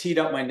think you teed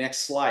up my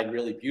next slide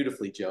really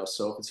beautifully, Joe.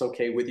 So if it's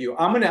okay with you,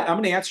 I'm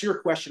gonna answer your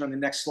question on the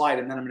next slide,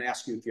 and then I'm gonna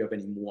ask you if you have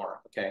any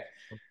more. Okay.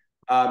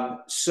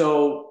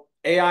 So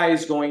AI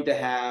is going to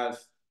have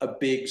a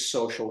big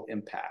social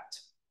impact.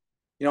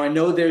 I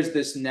know there's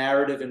this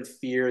narrative and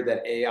fear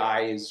that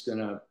AI is going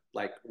to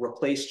like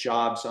replace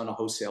jobs on a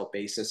wholesale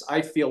basis.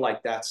 I feel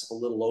like that's a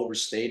little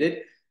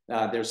overstated.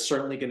 There's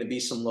certainly going to be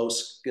some low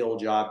skill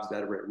jobs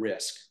that are at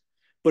risk.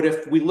 But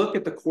if we look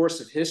at the course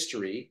of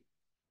history,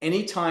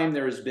 anytime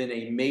there has been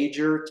a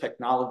major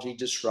technology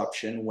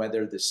disruption,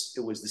 whether it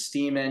was the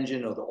steam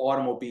engine or the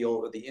automobile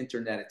or the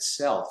internet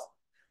itself,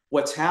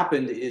 what's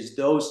happened is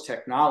those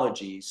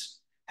technologies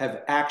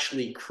have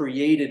actually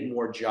created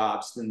more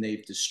jobs than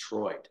they've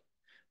destroyed.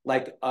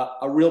 Like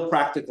a real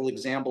practical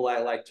example I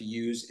like to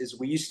use is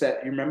you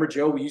remember,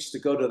 Joe, we used to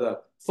go to the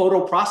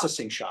photo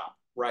processing shop,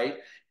 right?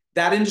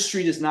 That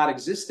industry does not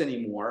exist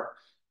anymore.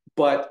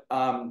 But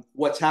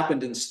what's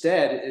happened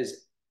instead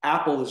is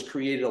Apple has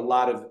created a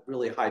lot of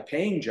really high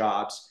paying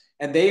jobs.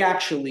 And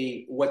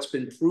what's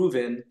been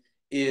proven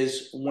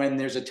is when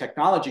there's a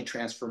technology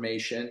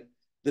transformation,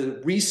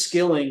 the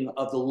reskilling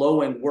of the low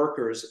end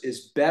workers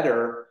is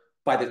better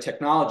by the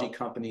technology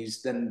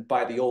companies than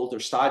by the older,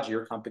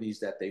 stodgier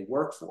companies that they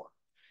work for.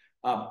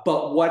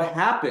 But what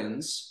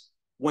happens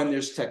when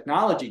there's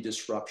technology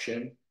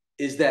disruption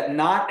is that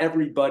not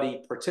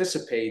everybody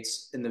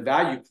participates in the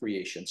value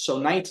creation. So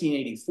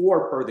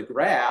 1984, per the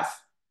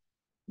graph,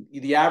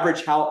 the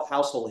average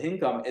household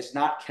income is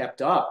not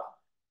kept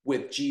up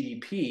with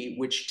GDP,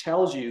 which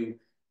tells you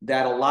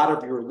that a lot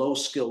of your low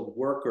skilled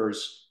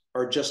workers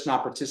are just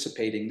not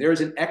participating.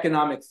 There's an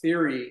economic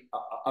theory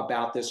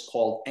about this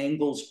called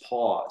Engel's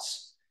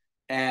pause.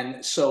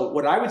 And so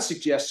what I would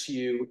suggest to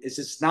you is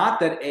it's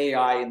not that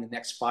AI in the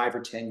next 5 or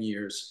 10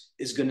 years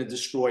is going to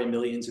destroy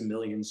millions and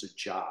millions of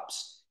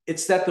jobs.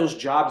 It's that those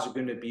jobs are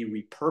going to be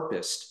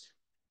repurposed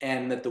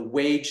and that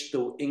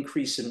the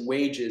increase in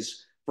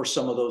wages for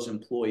some of those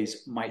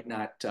employees might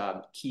not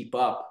keep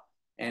up.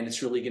 And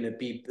it's really going to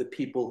be the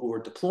people who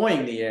are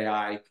deploying the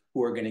AI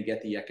who are going to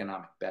get the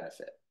economic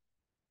benefit.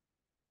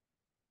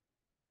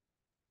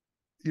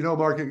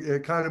 Mark,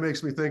 it kind of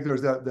makes me think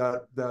there's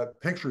that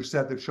picture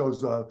set that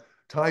shows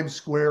Times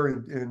Square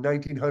in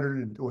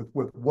 1900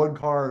 with one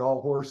car and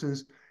all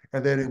horses,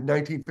 and then in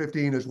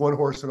 1915 is one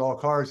horse and all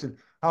cars, and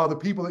how the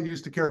people that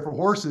used to care for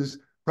horses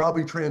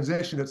probably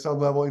transitioned at some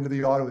level into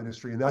the auto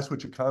industry, and that's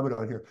what you comment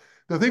on here.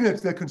 The thing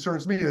that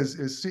concerns me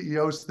is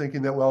CEOs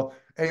thinking that, well,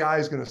 AI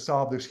is going to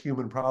solve this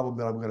human problem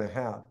that I'm going to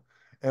have.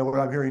 And what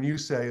I'm hearing you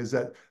say is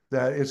that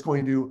it's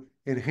going to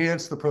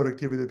enhance the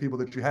productivity of the people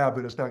that you have,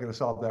 but it's not going to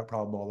solve that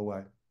problem all the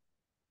way.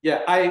 Yeah,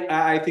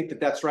 I think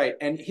that that's right.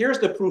 And here's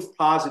the proof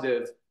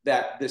positive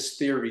that this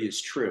theory is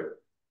true.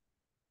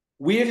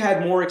 We have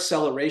had more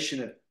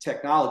acceleration of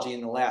technology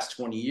in the last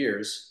 20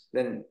 years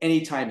than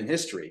any time in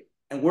history,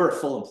 and we're at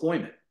full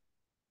employment.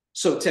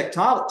 So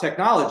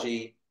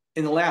technology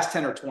in the last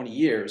 10 or 20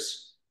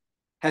 years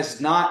has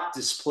not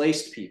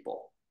displaced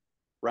people,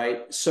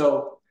 right?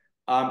 So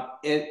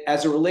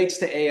as it relates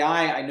to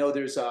AI, I know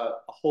there's a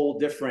whole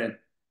different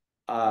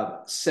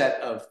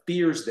set of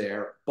fears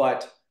there,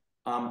 but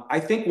I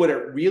think what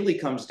it really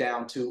comes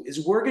down to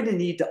is we're going to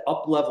need to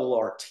up-level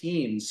our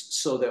teams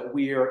so that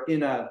we are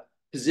in a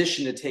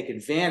position to take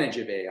advantage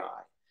of AI.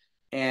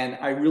 And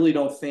I really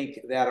don't think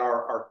that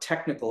our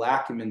technical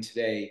acumen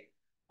today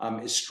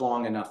is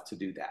strong enough to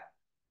do that.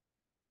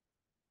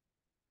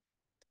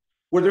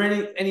 Were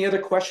there any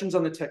other questions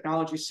on the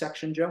technology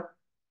section, Joe?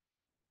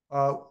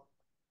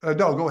 No,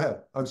 go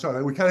ahead. I'm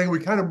sorry. We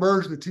kind of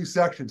merged the two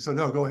sections, so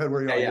no, go ahead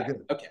where you are. Yeah.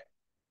 Okay,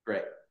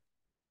 great.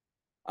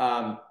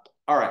 All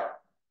right.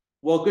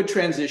 Well, good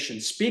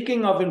transition.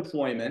 Speaking of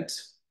employment,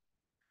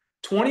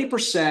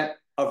 20%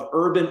 of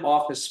urban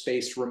office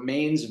space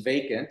remains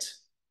vacant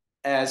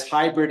as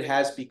hybrid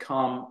has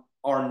become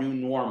our new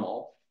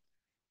normal.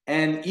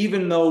 And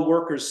even though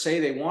workers say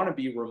they want to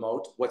be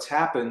remote, what's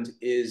happened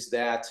is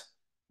that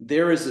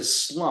there is a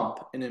slump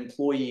in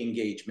employee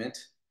engagement,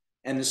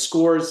 and the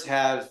scores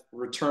have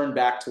returned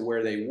back to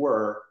where they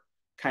were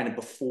kind of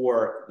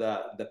before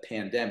the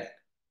pandemic.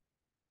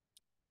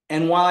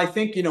 And while I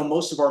think,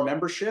 most of our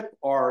membership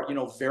are,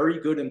 very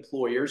good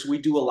employers, we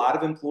do a lot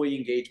of employee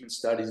engagement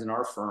studies in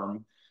our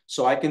firm.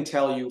 So I can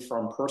tell you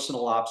from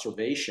personal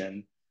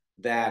observation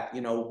that,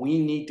 we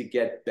need to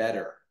get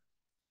better.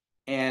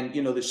 And,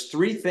 there's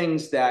 3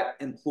 things that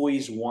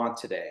employees want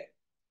today.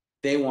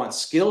 They want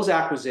skills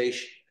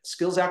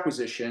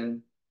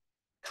acquisition,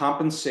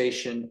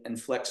 compensation,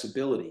 and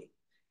flexibility.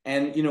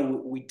 And,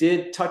 we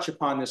did touch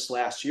upon this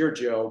last year,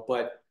 Joe,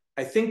 but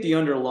I think the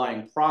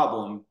underlying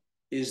problem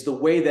is the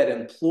way that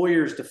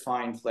employers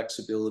define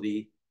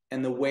flexibility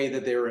and the way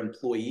that their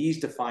employees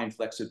define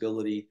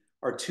flexibility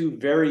are 2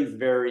 very,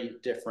 very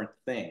different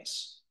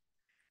things.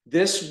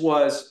 This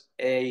was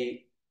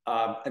a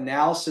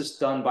analysis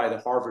done by the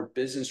Harvard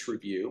Business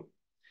Review,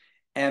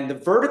 and the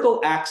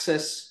vertical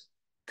axis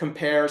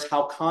compares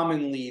how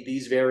commonly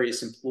these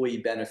various employee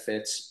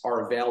benefits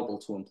are available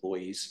to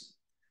employees.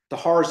 The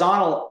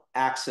horizontal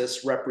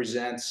axis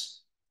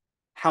represents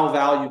how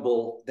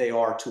valuable they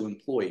are to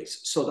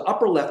employees. So the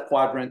upper left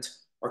quadrant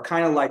are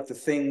kind of like the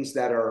things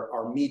that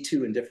are Me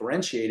Too and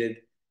differentiated,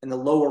 and the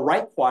lower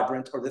right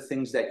quadrant are the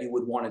things that you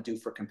would want to do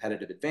for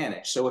competitive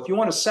advantage. So if you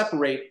want to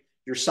separate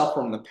yourself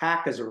from the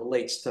pack as it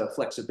relates to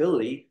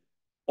flexibility,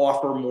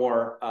 offer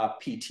more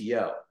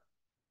PTO.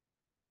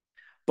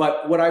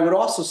 But what I would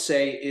also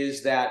say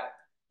is that,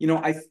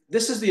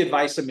 this is the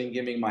advice I've been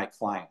giving my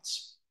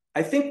clients.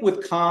 I think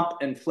with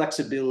comp and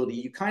flexibility,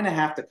 you kind of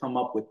have to come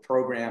up with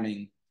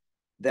programming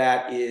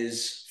that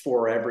is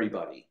for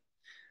everybody.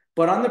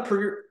 But on the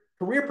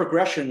career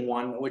progression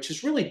one, which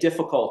is really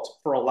difficult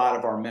for a lot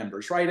of our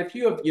members, right? If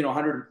you have,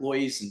 100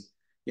 employees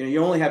and,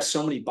 you only have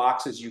so many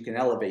boxes you can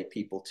elevate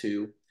people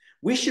to,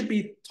 we should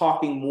be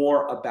talking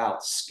more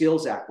about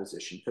skills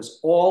acquisition,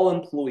 because all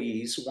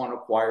employees want to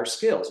acquire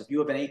skills. If you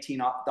have an $18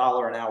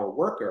 an hour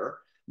worker,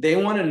 they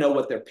want to know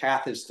what their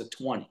path is to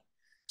 20.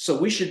 So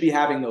we should be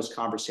having those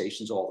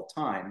conversations all the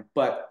time.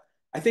 But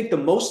I think the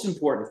most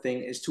important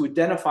thing is to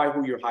identify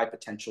who your high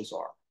potentials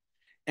are.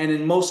 And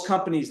in most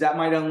companies, that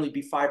might only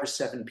be 5 or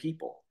 7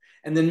 people.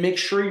 And then make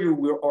sure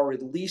you are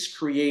at least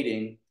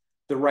creating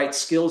the right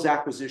skills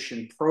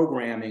acquisition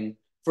programming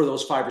for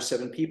those 5 or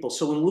 7 people.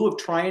 So in lieu of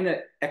trying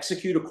to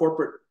execute a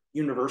corporate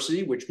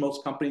university, which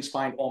most companies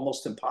find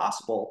almost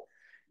impossible,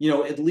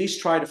 at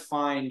least try to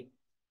find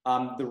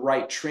the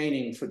right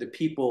training for the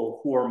people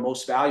who are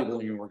most valuable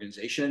in your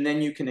organization, and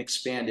then you can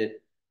expand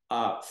it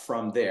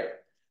from there.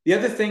 The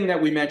other thing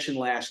that we mentioned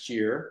last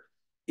year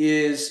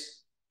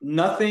is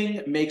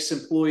nothing makes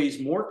employees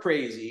more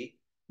crazy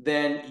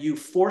than you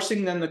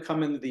forcing them to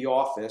come into the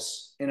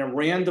office in a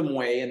random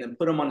way and then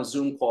put them on a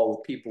Zoom call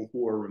with people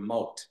who are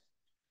remote.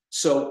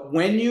 So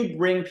when you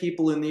bring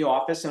people in the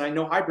office, and I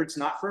know hybrid's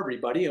not for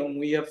everybody, and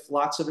we have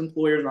lots of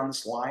employers on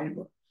this line,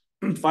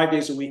 5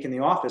 days a week in the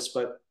office,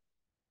 but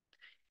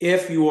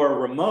if you are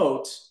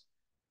remote,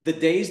 the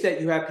days that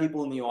you have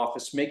people in the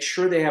office, make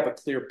sure they have a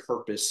clear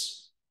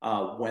purpose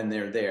when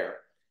they're there.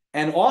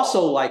 And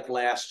also, like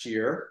last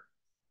year,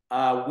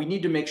 we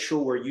need to make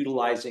sure we're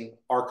utilizing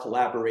our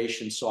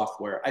collaboration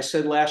software. I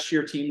said last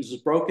year Teams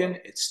was broken.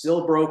 It's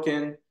still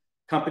broken.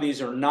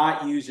 Companies are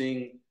not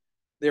using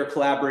their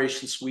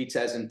collaboration suites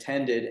as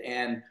intended.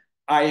 And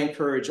I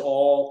encourage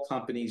all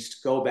companies to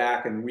go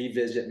back and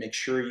revisit, make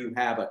sure you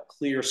have a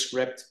clear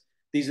script.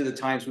 These are the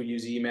times we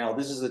use email.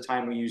 This is the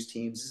time we use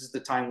Teams. This is the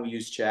time we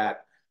use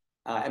chat.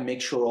 And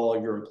make sure all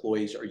of your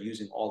employees are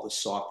using all the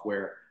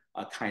software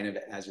kind of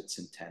as it's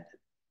intended.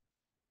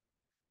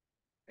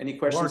 Any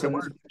questions?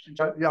 Mark,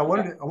 I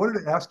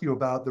wanted to ask you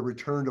about the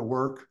return to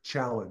work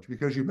challenge,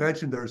 because you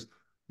mentioned there's,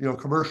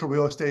 commercial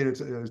real estate,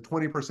 it's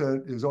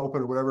 20% is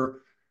open or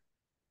whatever.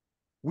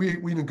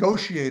 We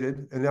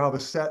negotiated and now have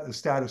a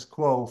status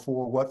quo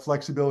for what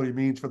flexibility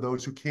means for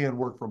those who can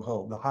work from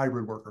home, the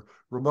hybrid worker.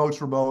 Remote's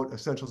remote,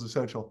 essential's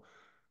essential.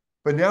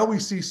 But now we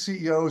see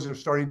CEOs are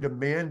starting to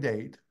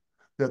mandate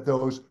that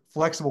those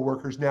flexible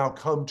workers now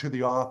come to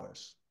the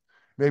office.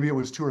 Maybe it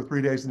was 2 or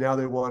 3 days, and now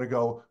they want to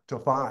go to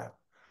 5.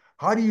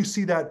 How do you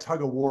see that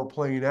tug of war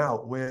playing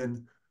out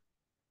when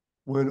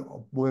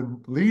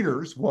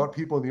leaders want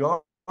people in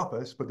the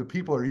office, but the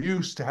people are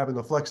used to having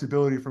the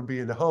flexibility from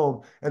being at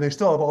home, and they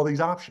still have all these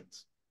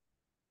options?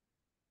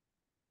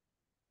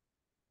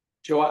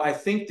 Joe, I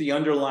think the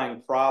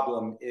underlying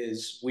problem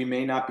is we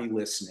may not be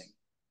listening.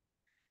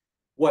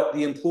 What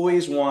the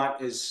employees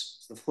want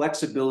is the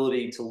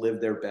flexibility to live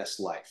their best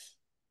life.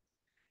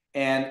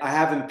 And I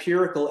have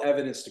empirical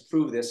evidence to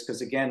prove this,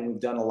 because again,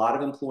 we've done a lot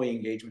of employee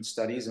engagement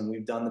studies and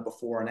we've done the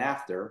before and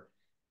after.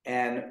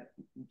 And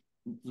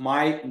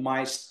my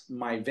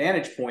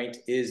vantage point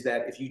is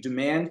that if you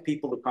demand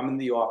people to come in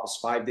the office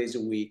 5 days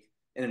a week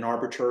in an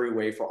arbitrary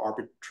way for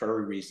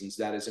arbitrary reasons,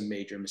 that is a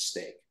major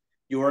mistake.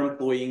 Your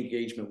employee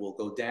engagement will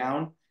go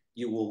down.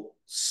 You will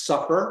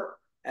suffer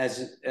as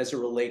it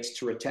relates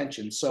to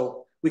retention.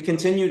 So we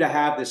continue to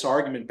have this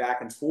argument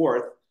back and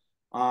forth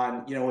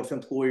on, if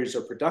employers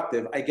are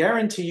productive. I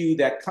guarantee you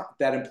that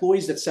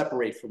employees that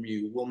separate from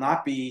you will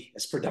not be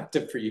as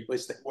productive for you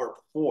as they were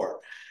before.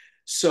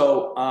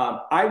 So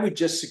I would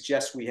just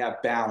suggest we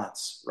have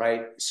balance,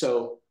 right?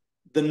 So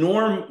the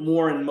norm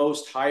more in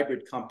most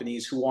hybrid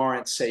companies who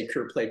aren't, say,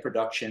 pure play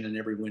production and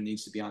everyone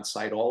needs to be on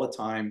site all the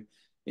time,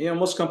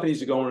 most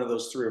companies are going into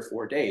those 3 or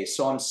 4 days.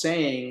 So I'm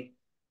saying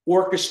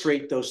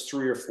orchestrate those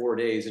 3 or 4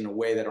 days in a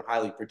way that are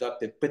highly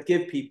productive, but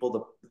give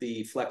people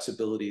the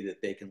flexibility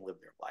that they can live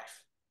their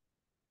life.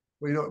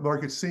 Well,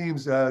 Mark, it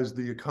seems as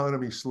the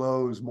economy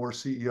slows, more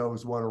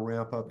CEOs want to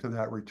ramp up to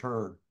that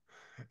return.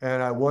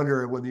 And I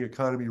wonder when the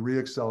economy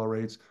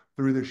reaccelerates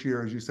through this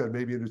year, as you said,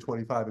 maybe into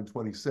 25 and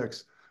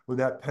 26, when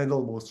that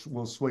pendulum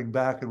will swing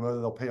back, and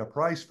whether they'll pay a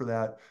price for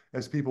that,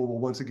 as people will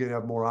once again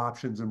have more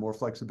options and more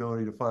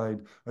flexibility to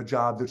find a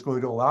job that's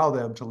going to allow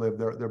them to live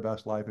their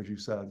best life, as you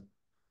said.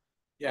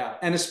 Yeah,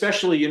 and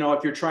especially,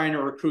 if you're trying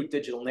to recruit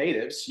digital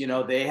natives,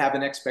 they have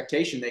an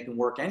expectation they can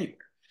work anywhere.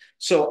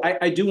 So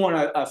I do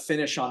want to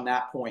finish on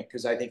that point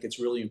because I think it's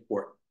really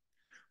important.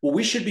 What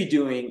we should be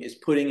doing is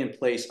putting in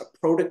place a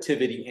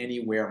productivity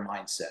anywhere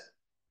mindset.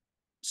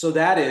 So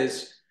that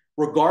is,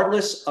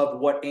 regardless of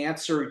what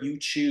answer you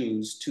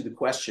choose to the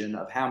question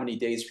of how many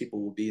days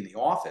people will be in the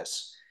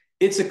office,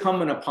 it's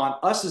incumbent upon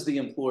us as the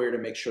employer to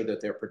make sure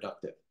that they're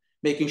productive,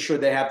 making sure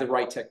they have the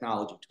right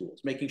technology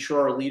tools, making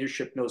sure our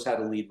leadership knows how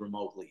to lead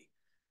remotely,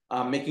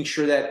 making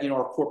sure that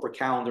our corporate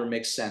calendar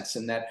makes sense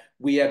and that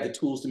we have the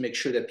tools to make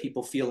sure that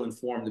people feel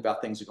informed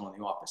about things that go in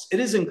the office. It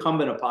is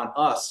incumbent upon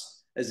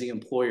us as the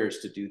employers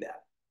to do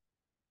that.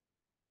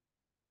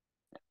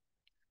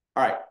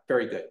 All right,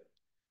 very good.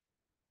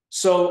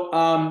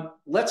 So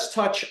let's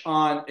touch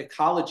on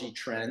ecology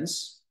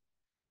trends.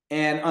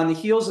 And on the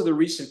heels of the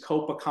recent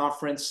COPA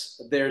conference,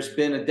 there's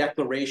been a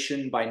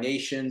declaration by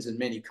nations in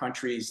many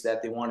countries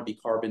that they want to be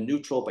carbon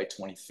neutral by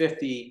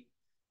 2050.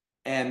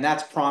 And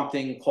that's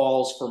prompting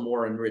calls for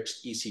more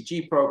enriched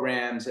ECG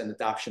programs and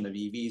adoption of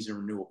EVs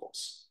and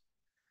renewables.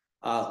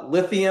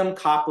 Lithium,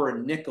 copper,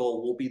 and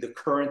nickel will be the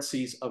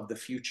currencies of the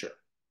future.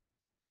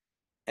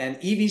 And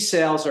EV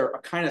sales are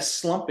kind of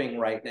slumping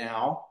right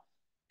now.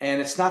 And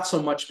it's not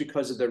so much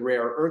because of the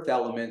rare earth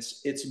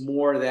elements. It's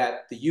more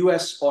that the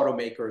US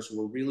automakers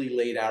were really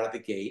late out of the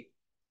gate.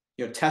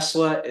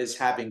 Tesla is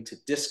having to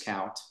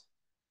discount.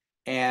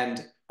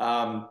 And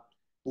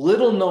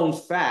little known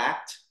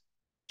fact,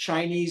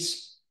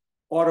 Chinese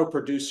auto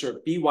producer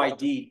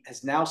BYD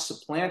has now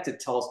supplanted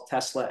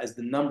Tesla as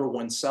the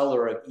 #1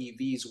 seller of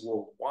EVs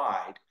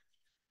worldwide.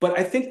 But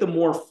I think the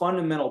more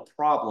fundamental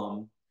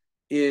problem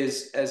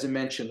is, as I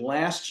mentioned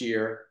last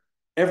year,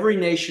 every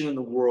nation in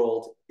the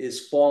world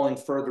is falling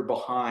further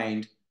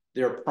behind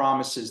their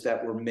promises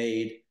that were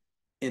made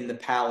in the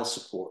Paris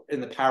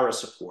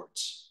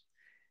Accords.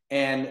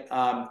 And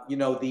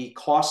the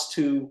cost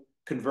to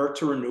convert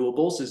to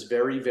renewables is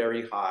very,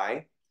 very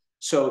high.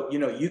 So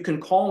you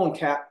can call and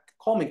cap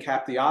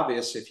the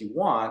obvious if you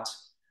want,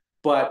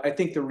 but I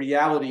think the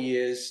reality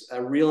is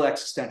a real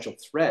existential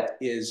threat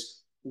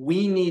is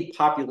we need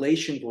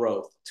population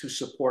growth to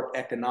support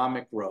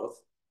economic growth.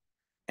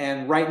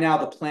 And right now,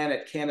 the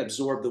planet can't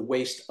absorb the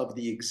waste of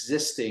the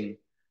existing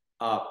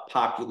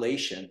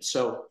population.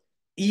 So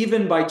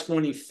even by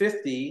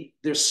 2050,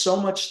 there's so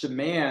much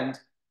demand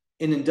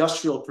in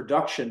industrial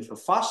production for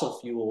fossil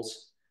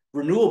fuels,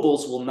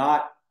 renewables will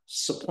not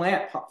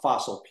supplant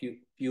fossil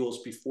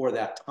fuels before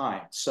that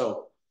time.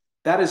 So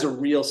that is a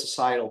real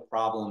societal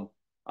problem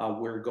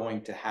we're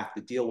going to have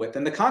to deal with.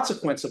 And the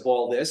consequence of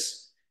all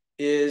this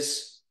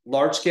is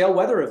large-scale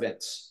weather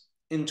events.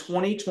 In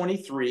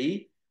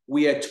 2023,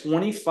 we had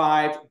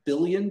 $25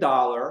 billion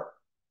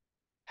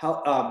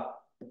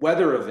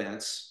weather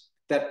events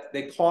that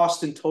they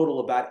cost in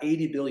total about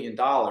 $80 billion,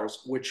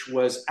 which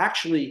was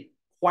actually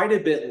quite a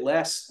bit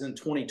less than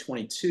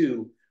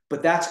 2022,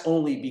 but that's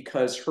only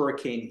because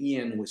Hurricane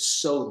Ian was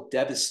so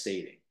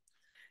devastating.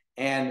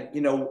 And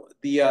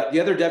the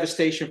other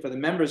devastation for the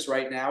members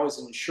right now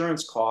is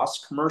insurance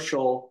costs.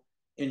 Commercial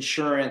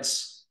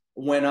insurance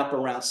went up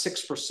around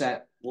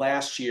 6%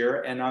 last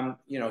year, and I'm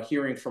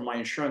hearing from my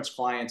insurance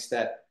clients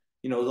that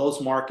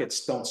those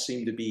markets don't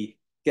seem to be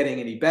getting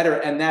any better.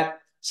 And that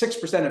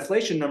 6%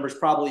 inflation number is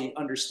probably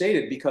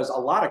understated because a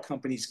lot of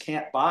companies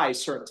can't buy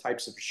certain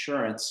types of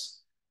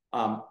insurance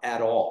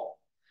at all.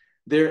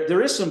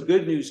 There is some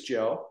good news,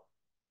 Joe.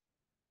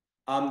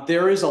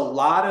 There is a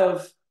lot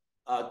of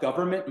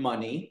government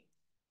money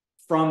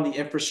from the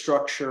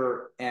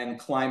infrastructure and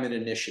climate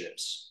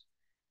initiatives.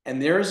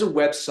 And there is a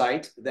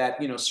website that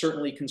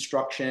certainly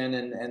construction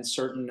and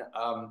certain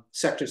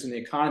sectors in the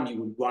economy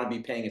would want to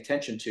be paying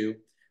attention to.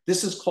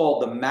 This is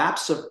called the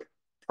Maps of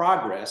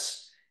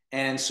Progress.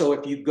 And so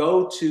if you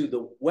go to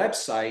the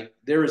website,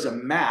 there is a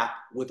map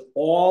with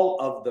all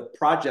of the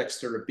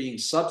projects that are being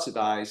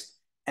subsidized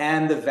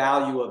and the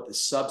value of the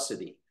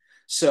subsidy.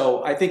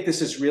 So I think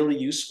this is really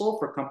useful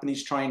for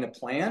companies trying to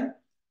plan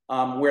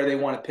where they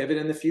want to pivot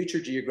in the future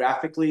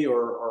geographically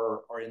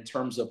or in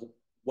terms of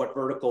what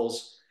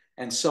verticals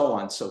and so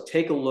on. So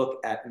take a look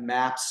at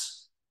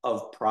Maps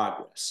of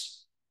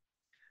Progress.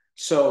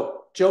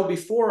 So, Joe,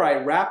 before I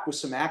wrap with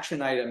some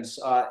action items,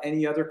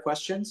 any other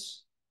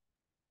questions?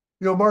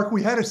 Mark,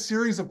 we had a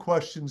series of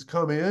questions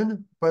come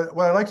in, but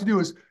what I'd like to do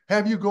is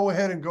have you go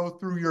ahead and go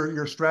through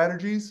your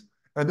strategies,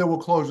 and then we'll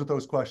close with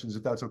those questions,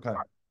 if that's okay.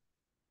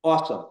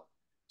 Awesome.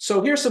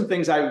 So here's some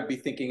things I would be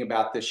thinking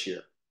about this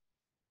year.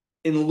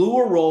 In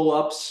lieu of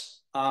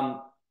roll-ups,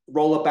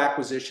 roll-up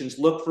acquisitions,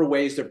 look for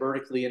ways to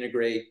vertically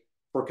integrate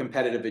for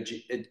competitive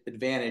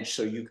advantage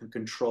so you can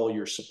control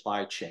your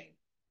supply chain.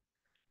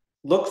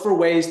 Look for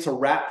ways to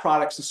wrap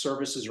products and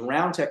services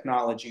around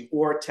technology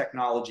or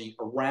technology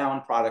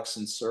around products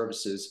and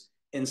services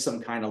in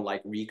some kind of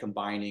like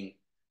recombining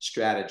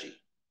strategy.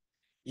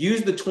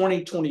 Use the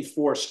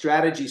 2024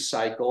 strategy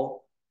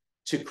cycle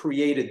to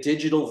create a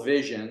digital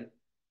vision,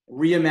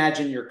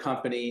 reimagine your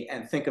company,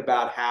 and think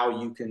about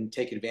how you can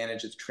take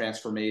advantage of the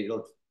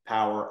transformative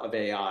power of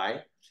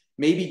AI.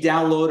 maybe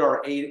download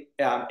our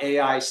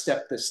AI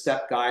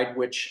step-to-step guide,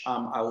 which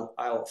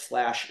I'll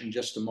flash in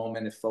just a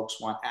moment if folks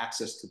want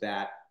access to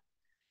that.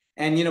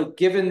 And,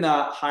 given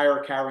the higher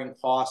carrying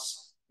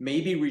costs,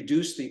 maybe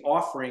reduce the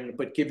offering,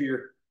 but give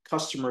your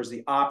customers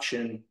the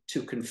option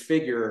to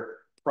configure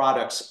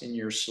products in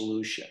your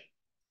solution.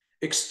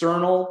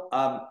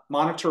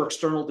 Monitor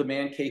external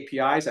demand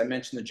KPIs. I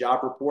mentioned the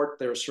job report.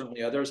 There are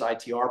certainly others.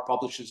 ITR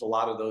publishes a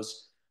lot of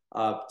those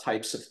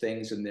types of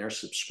things in their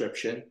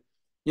subscription.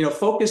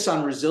 Focus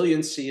on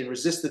resiliency and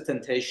resist the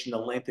temptation to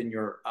lengthen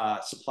your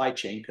supply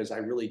chain, because I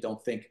really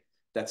don't think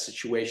that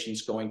situation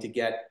is going to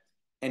get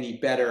any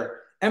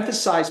better.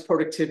 Emphasize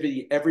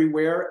productivity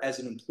everywhere as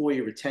an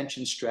employee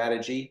retention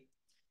strategy,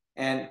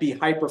 and be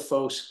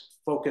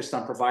hyper-focused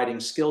on providing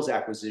skills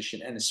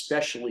acquisition, and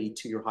especially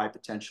to your high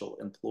potential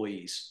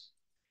employees.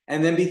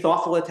 And then be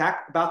thoughtful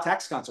about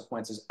tax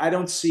consequences. I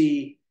don't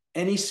see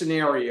any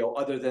scenario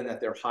other than that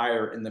they're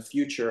higher in the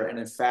future. And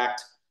in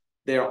fact,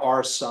 there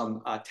are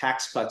some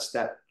tax cuts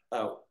that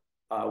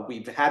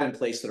we've had in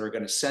place that are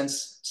going to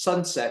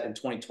sunset in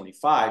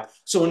 2025.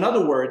 So in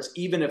other words,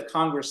 even if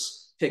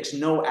Congress takes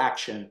no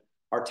action,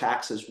 our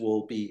taxes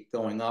will be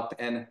going up.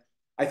 And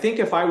I think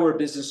if I were a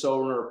business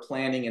owner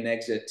planning an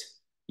exit,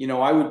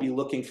 I would be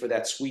looking for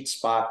that sweet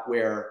spot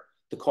where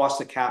the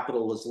cost of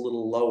capital is a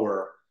little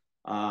lower,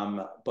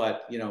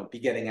 but be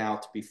getting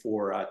out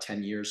before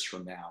 10 years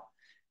from now.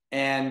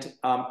 And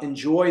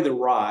enjoy the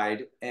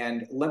ride.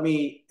 And let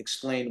me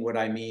explain what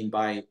I mean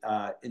by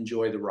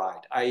enjoy the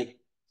ride. I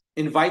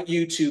invite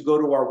you to go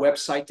to our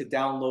website to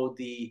download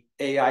the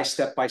AI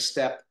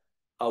step-by-step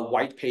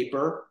white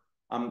paper.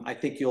 I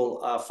think you'll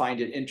find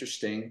it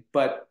interesting.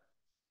 But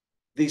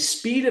the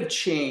speed of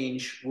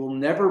change will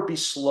never be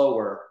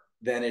slower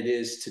than it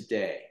is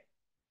today.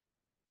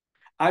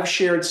 I've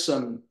shared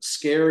some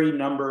scary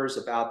numbers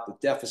about the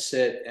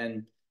deficit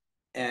and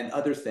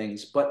other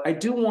things, but I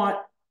do want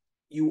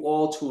you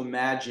all to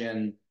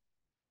imagine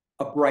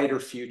a brighter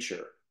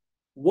future.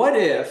 What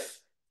if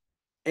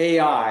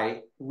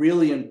AI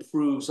really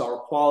improves our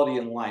quality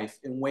in life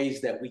in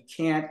ways that we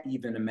can't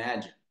even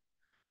imagine?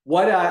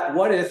 What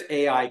if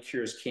AI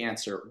cures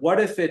cancer? What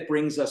if it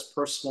brings us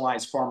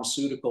personalized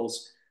pharmaceuticals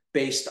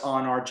based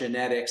on our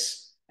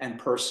genetics and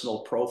personal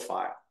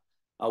profile?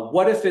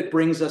 What if it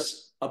brings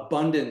us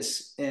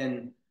abundance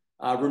in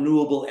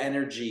renewable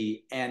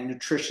energy and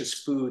nutritious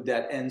food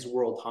that ends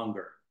world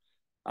hunger?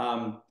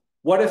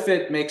 What if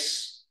it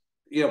makes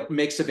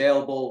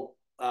available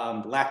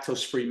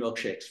lactose-free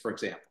milkshakes, for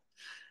example?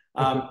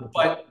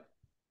 But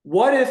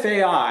what if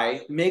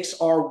AI makes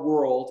our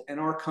world and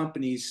our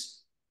companies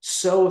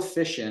so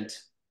efficient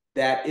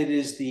that it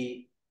is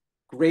the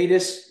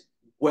greatest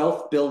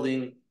wealth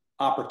building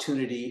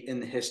opportunity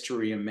in the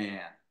history of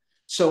man?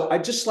 So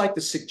I'd just like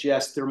to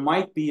suggest there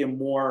might be a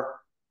more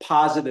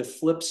positive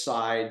flip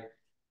side,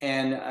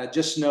 and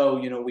just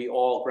know, we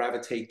all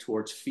gravitate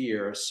towards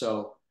fear,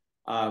 so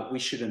we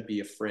shouldn't be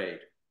afraid.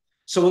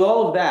 So with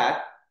all of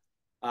that,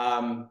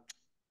 I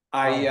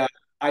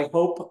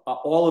hope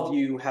all of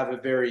you have a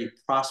very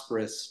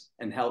prosperous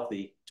and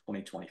healthy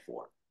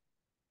 2024.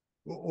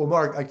 Well,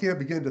 Marc, I can't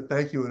begin to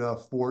thank you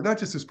enough for not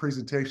just this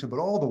presentation, but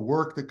all the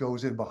work that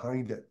goes in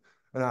behind it.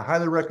 And I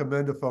highly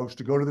recommend to folks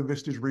to go to the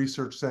Vistage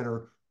Research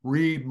Center,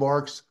 read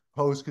Marc's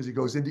post, because he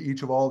goes into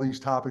each of all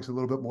these topics a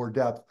little bit more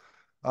depth.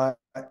 And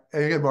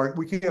again, Marc,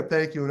 we can't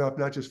thank you enough,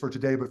 not just for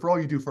today, but for all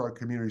you do for our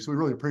community. So we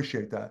really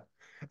appreciate that.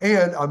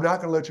 And I'm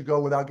not going to let you go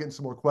without getting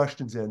some more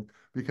questions in,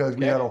 because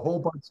we had a whole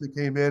bunch that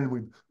came in, and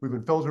we've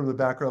been filtering the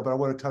background, but I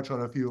want to touch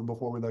on a few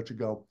before we let you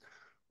go.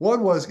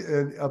 One was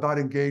about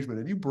engagement,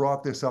 and you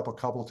brought this up a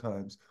couple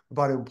times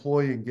about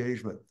employee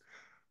engagement.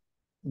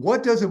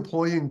 What does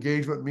employee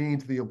engagement mean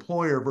to the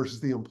employer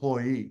versus the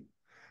employee?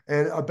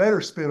 And a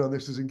better spin on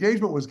this is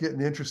engagement was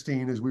getting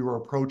interesting as we were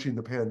approaching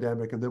the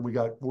pandemic, and then we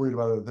got worried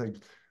about other things.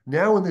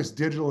 Now in this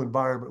digital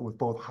environment with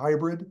both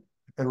hybrid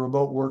and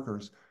remote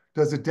workers,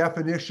 does the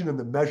definition and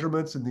the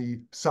measurements and the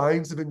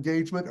signs of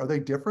engagement, are they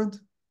different?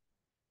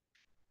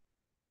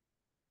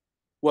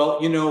 Well,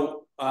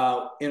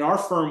 in our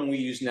firm, we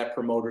use Net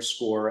Promoter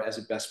Score as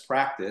a best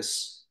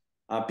practice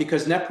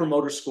because Net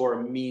Promoter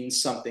Score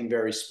means something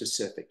very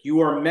specific. You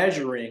are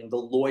measuring the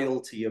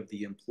loyalty of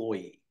the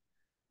employee,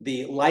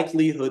 the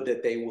likelihood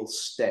that they will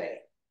stay.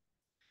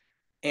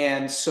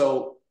 And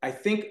so I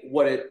think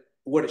what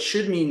it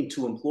should mean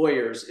to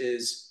employers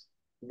is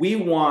we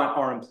want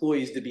our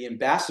employees to be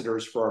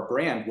ambassadors for our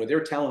brand, where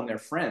they're telling their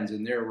friends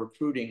and they're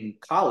recruiting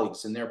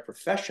colleagues in their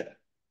profession.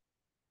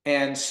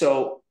 And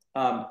so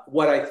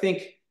what I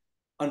think,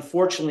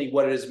 unfortunately,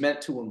 what it has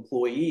meant to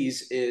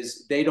employees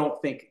is they don't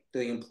think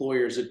the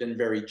employers have been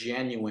very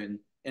genuine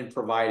in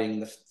providing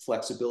the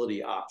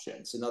flexibility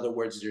options. In other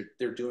words,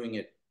 they're doing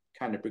it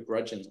kind of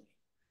begrudgingly.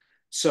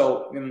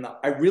 So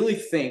I really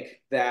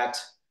think that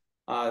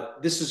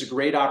this is a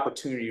great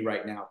opportunity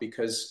right now,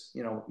 because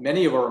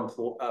many of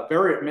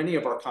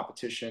our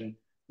competition,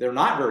 they're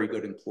not very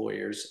good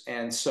employers,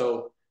 and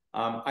so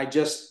I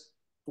just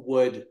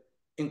would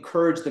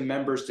encourage the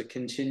members to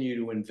continue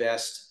to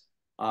invest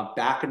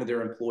back into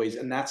their employees.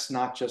 And that's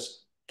not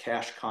just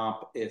cash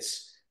comp,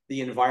 it's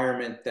the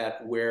environment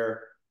that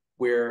we're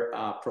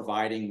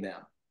providing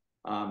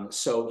them.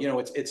 So, you know,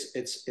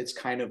 it's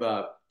kind of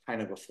a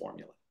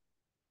formula.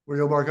 Well,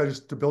 you know, Mark, I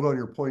just to build on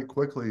your point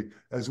quickly,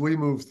 as we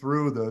move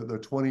through the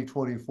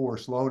 2024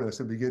 slowness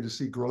and begin to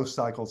see growth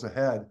cycles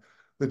ahead,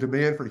 the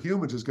demand for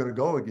humans is going to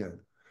go again.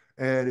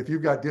 And if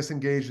you've got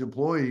disengaged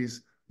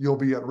employees, you'll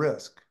be at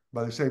risk.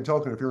 By the same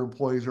token, if your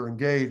employees are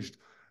engaged,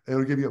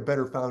 it'll give you a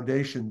better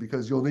foundation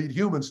because you'll need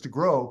humans to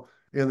grow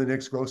in the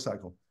next growth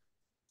cycle.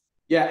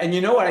 Yeah, and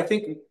you know what? I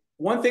think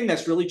one thing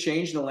that's really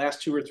changed in the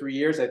last 2 or 3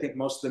 years, I think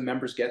most of the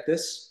members get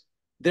this.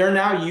 They're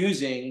now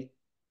using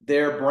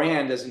their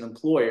brand as an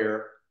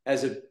employer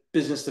as a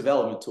business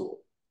development tool,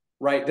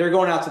 right? They're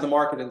going out to the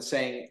market and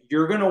saying,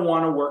 you're going to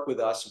want to work with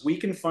us. We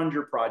can fund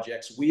your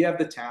projects. We have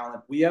the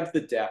talent. We have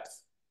the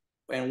depth.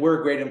 And we're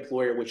a great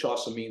employer, which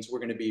also means we're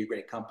going to be a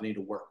great company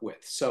to work with.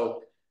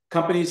 So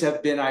companies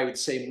have been, I would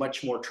say,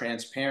 much more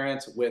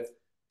transparent with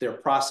their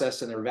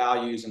process and their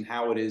values and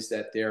how it is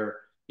that they're,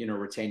 you know,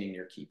 retaining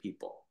their key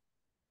people.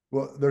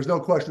 Well, there's no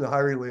question the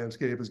hiring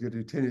landscape is going to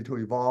continue to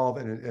evolve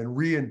and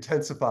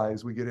re-intensify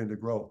as we get into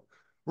growth.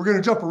 We're going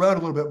to jump around a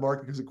little bit,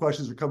 Mark, because the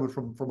questions are coming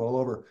from all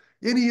over.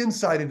 Any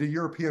insight into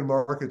European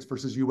markets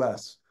versus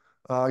US?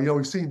 You know,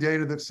 we've seen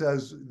data that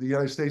says the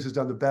United States has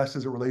done the best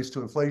as it relates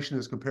to inflation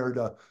as compared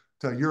to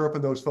Europe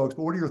and those folks.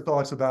 But what are your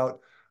thoughts about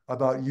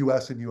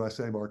US and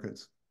USA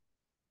markets?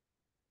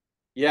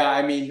 Yeah,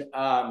 I mean,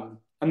 I'm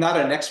not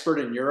an expert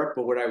in Europe,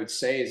 but what I would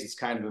say is it's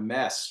kind of a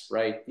mess,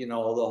 right? You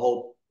know, the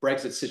whole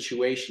Brexit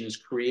situation has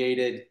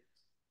created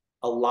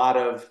a lot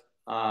of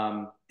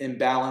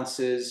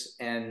imbalances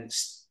and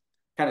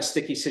kind of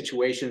sticky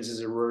situations as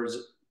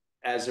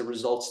it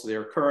results to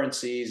their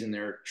currencies and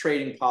their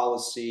trading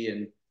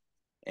policy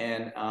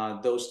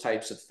and those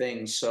types of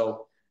things.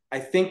 So I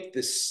think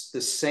the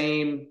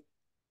same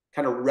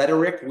kind of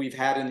rhetoric we've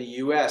had in the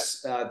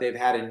U.S. They've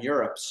had in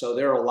Europe. So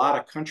there are a lot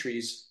of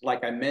countries,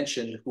 like I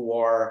mentioned, who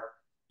are,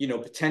 you know,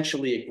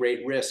 potentially at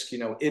great risk. You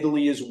know,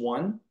 Italy is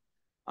one.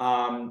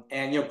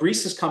 And, you know,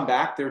 Greece has come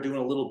back. They're doing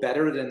a little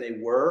better than they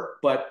were.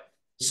 But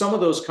some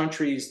of those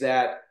countries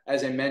that,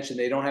 as I mentioned,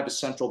 they don't have a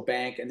central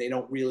bank and they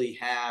don't really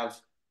have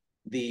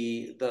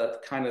the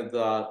kind of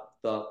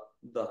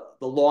the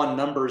law and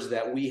numbers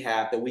that we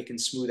have that we can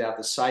smooth out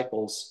the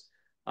cycles.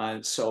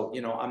 So,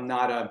 you know, I'm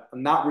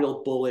not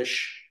real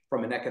bullish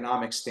from an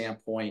economic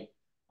standpoint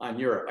on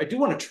Europe. I do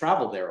want to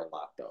travel there a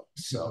lot, though.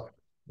 So,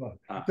 well,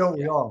 don't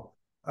we all?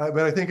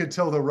 But I think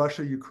until the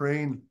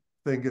Russia-Ukraine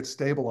thing gets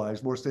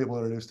stabilized, more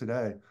stable than it is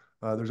today,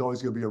 there's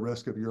always going to be a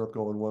risk of Europe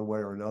going one way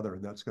or another,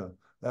 and that's going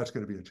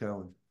to be a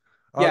challenge.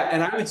 Yeah,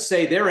 and I would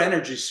say their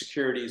energy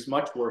security is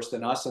much worse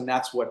than us, and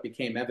that's what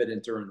became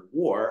evident during the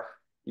war.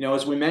 You know,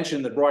 as we mentioned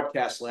in the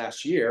broadcast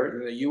last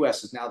year, the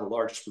U.S. is now the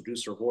largest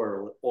producer of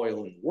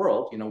oil in the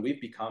world. You know,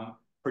 we've become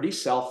pretty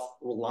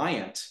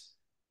self-reliant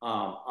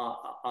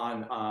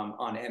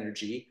on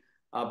energy,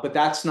 but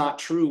that's not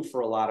true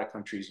for a lot of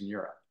countries in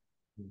Europe.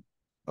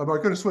 I'm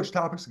going to switch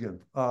topics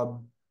again.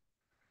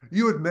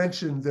 You had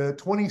mentioned that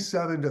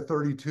 27 to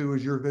 32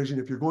 is your vision.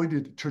 If you're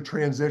going to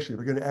transition, if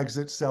you're going to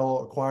exit,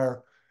 sell,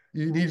 acquire,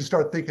 you need to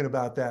start thinking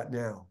about that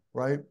now,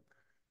 right?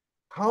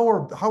 How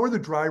are the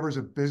drivers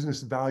of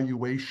business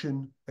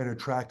valuation and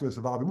attractiveness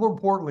evolving? More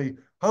importantly,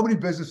 how many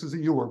businesses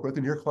that you work with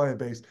in your client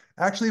base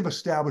actually have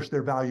established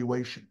their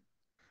valuation?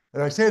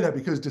 And I say that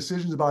because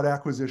decisions about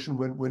acquisition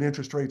when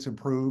interest rates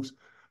improves.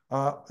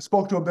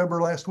 Spoke to a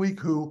member last week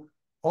who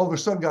all of a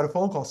sudden got a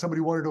phone call.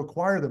 Somebody wanted to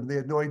acquire them. And they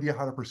had no idea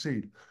how to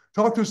proceed.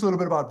 Talk to us a little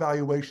bit about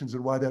valuations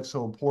and why that's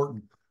so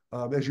important,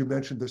 as you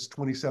mentioned, this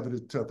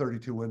 27 to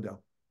 32 window.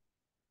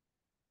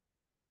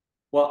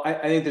 Well, I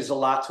think there's a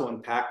lot to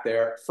unpack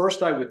there.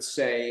 First, I would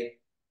say,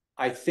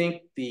 I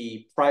think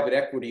the private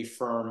equity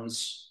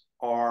firms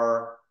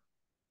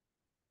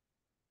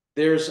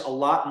there's a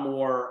lot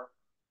more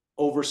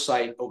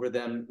oversight over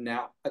them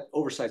now.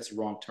 Oversight's the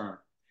wrong term.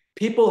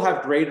 People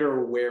have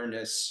greater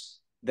awareness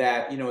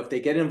that, you know, if they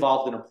get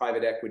involved in a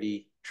private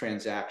equity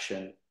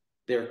transaction,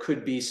 there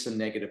could be some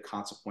negative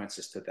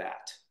consequences to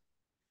that.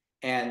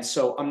 And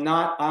so I'm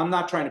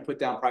not trying to put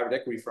down private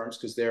equity firms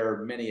because there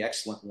are many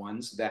excellent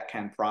ones that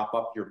can prop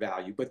up your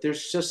value, but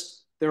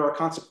there are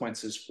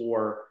consequences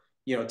for,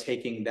 you know,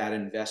 taking that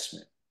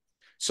investment.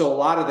 So a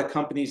lot of the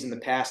companies in the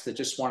past that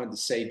just wanted to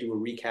say, do a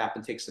recap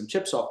and take some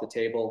chips off the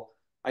table,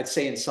 I'd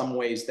say in some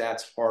ways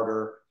that's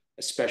harder,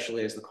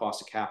 especially as the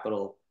cost of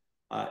capital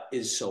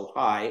is so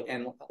high.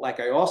 And like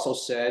I also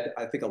said,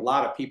 I think a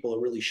lot of people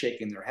are really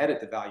shaking their head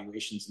at the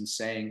valuations and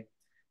saying,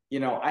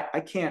 you know, I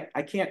can't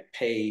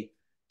pay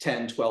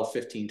 10, 12,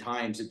 15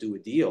 times to do a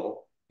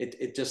deal.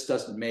 It just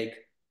doesn't make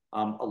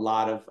a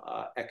lot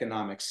of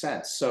economic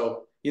sense.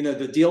 So, you know,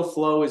 the deal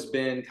flow has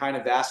been kind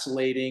of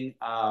vacillating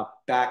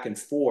back and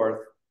forth.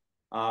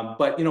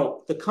 But, you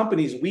know, the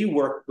companies we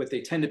work with,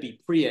 they tend to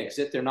be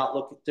pre-exit. They're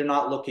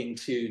not looking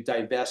to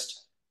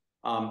divest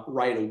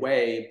right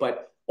away.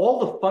 But all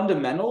the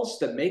fundamentals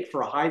that make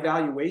for a high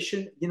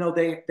valuation, you know,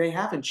 they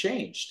haven't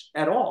changed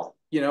at all.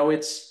 You know,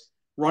 it's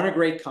run a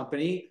great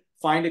company,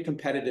 find a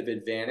competitive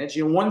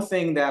advantage. One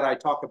thing that I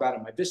talk about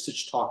in my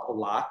Vistage talk a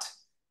lot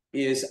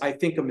is I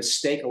think a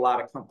mistake a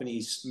lot of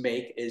companies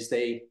make is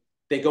they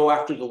go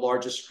after the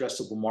largest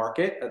addressable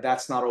market.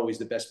 That's not always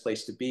the best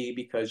place to be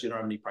because you don't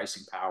have any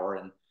pricing power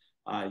and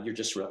you're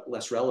just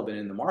less relevant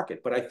in the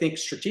market. But I think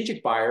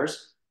strategic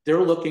buyers,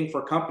 they're looking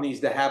for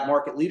companies that have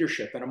market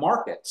leadership in a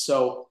market.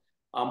 So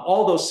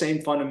all those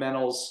same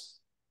fundamentals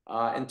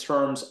in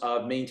terms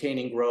of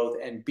maintaining growth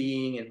and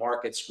being in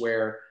markets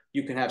where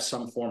you can have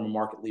some form of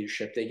market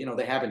leadership, they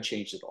haven't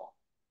changed at all.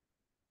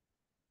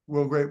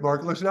 Well, great,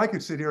 Mark. Listen, I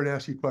could sit here and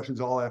ask you questions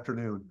all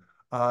afternoon,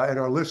 and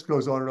our list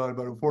goes on and on,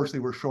 but unfortunately,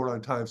 we're short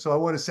on time. So I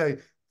want to say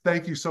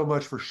thank you so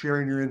much for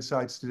sharing your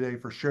insights today,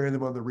 for sharing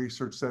them on the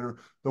Research Center,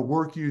 the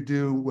work you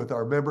do with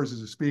our members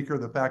as a speaker,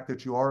 the fact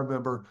that you are a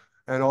member,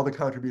 and all the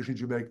contributions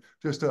you make.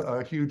 Just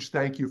a huge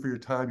thank you for your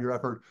time, your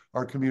effort.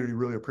 Our community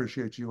really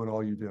appreciates you and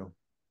all you do.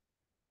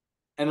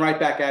 And right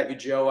back at you,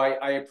 Joe.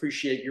 I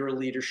appreciate your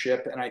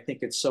leadership, and I think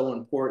it's so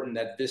important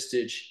that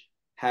Vistage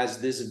has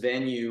this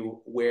venue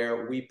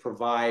where we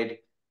provide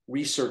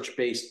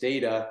research-based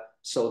data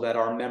so that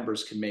our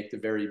members can make the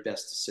very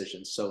best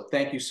decisions. So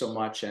thank you so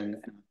much,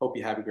 and hope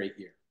you have a great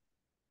year.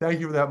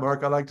 Thank you for that,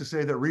 Mark. I like to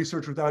say that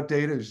research without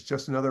data is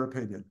just another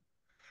opinion.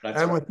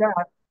 That's And right.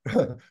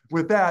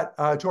 with that,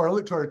 to our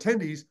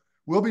attendees,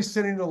 we'll be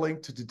sending a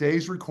link to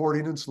today's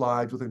recording and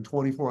slides within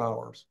 24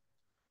 hours.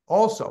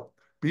 Also,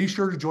 be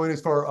sure to join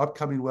us for our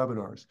upcoming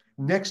webinars.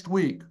 Next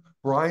week,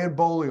 Brian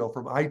Bolio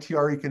from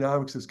ITR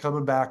Economics is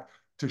coming back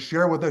to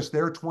share with us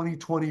their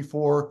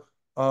 2024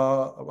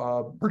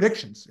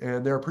 predictions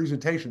and their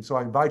presentation. So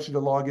I invite you to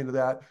log into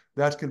that.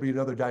 That's going to be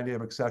another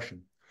dynamic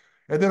session.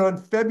 And then on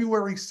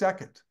February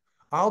 2nd,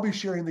 I'll be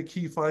sharing the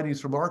key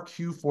findings from our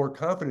Q4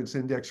 Confidence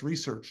Index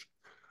research,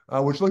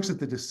 which looks at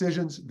the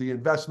decisions, the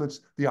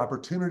investments, the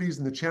opportunities,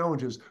 and the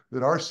challenges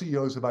that our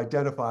CEOs have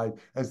identified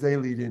as they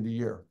lead into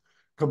year.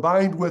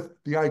 Combined with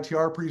the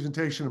ITR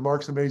presentation and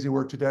Mark's amazing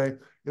work today,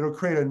 it'll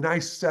create a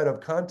nice set of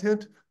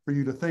content for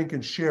you to think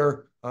and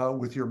share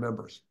with your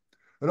members.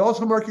 And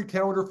also mark your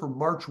calendar for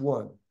March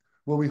 1,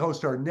 when we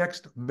host our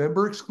next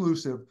member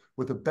exclusive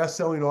with the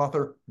best-selling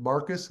author,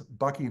 Marcus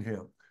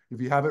Buckingham.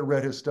 If you haven't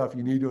read his stuff,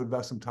 you need to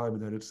invest some time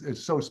in that.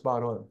 It's so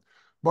spot on.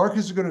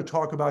 Marcus is going to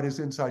talk about his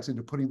insights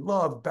into putting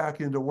love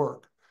back into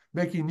work,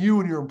 making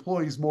you and your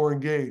employees more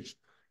engaged.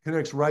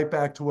 Connects right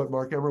back to what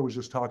Marc Emmer was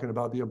just talking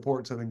about, the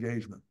importance of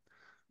engagement.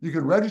 You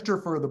can register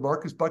for the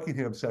Marcus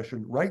Buckingham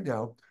session right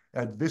now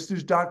at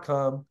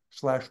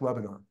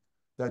vistage.com/webinar.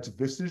 That's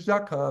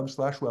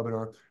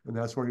vistage.com/webinar, and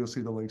that's where you'll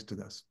see the links to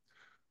this.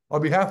 On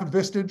behalf of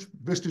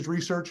Vistage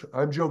Research,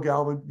 I'm Joe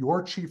Galvin,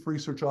 your Chief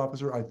Research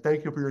Officer. I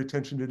thank you for your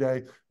attention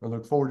today and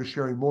look forward to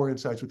sharing more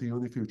insights with you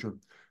in the future.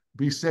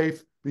 Be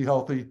safe, be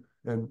healthy,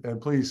 and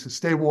please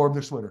stay warm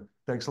this winter.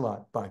 Thanks a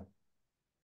lot. Bye.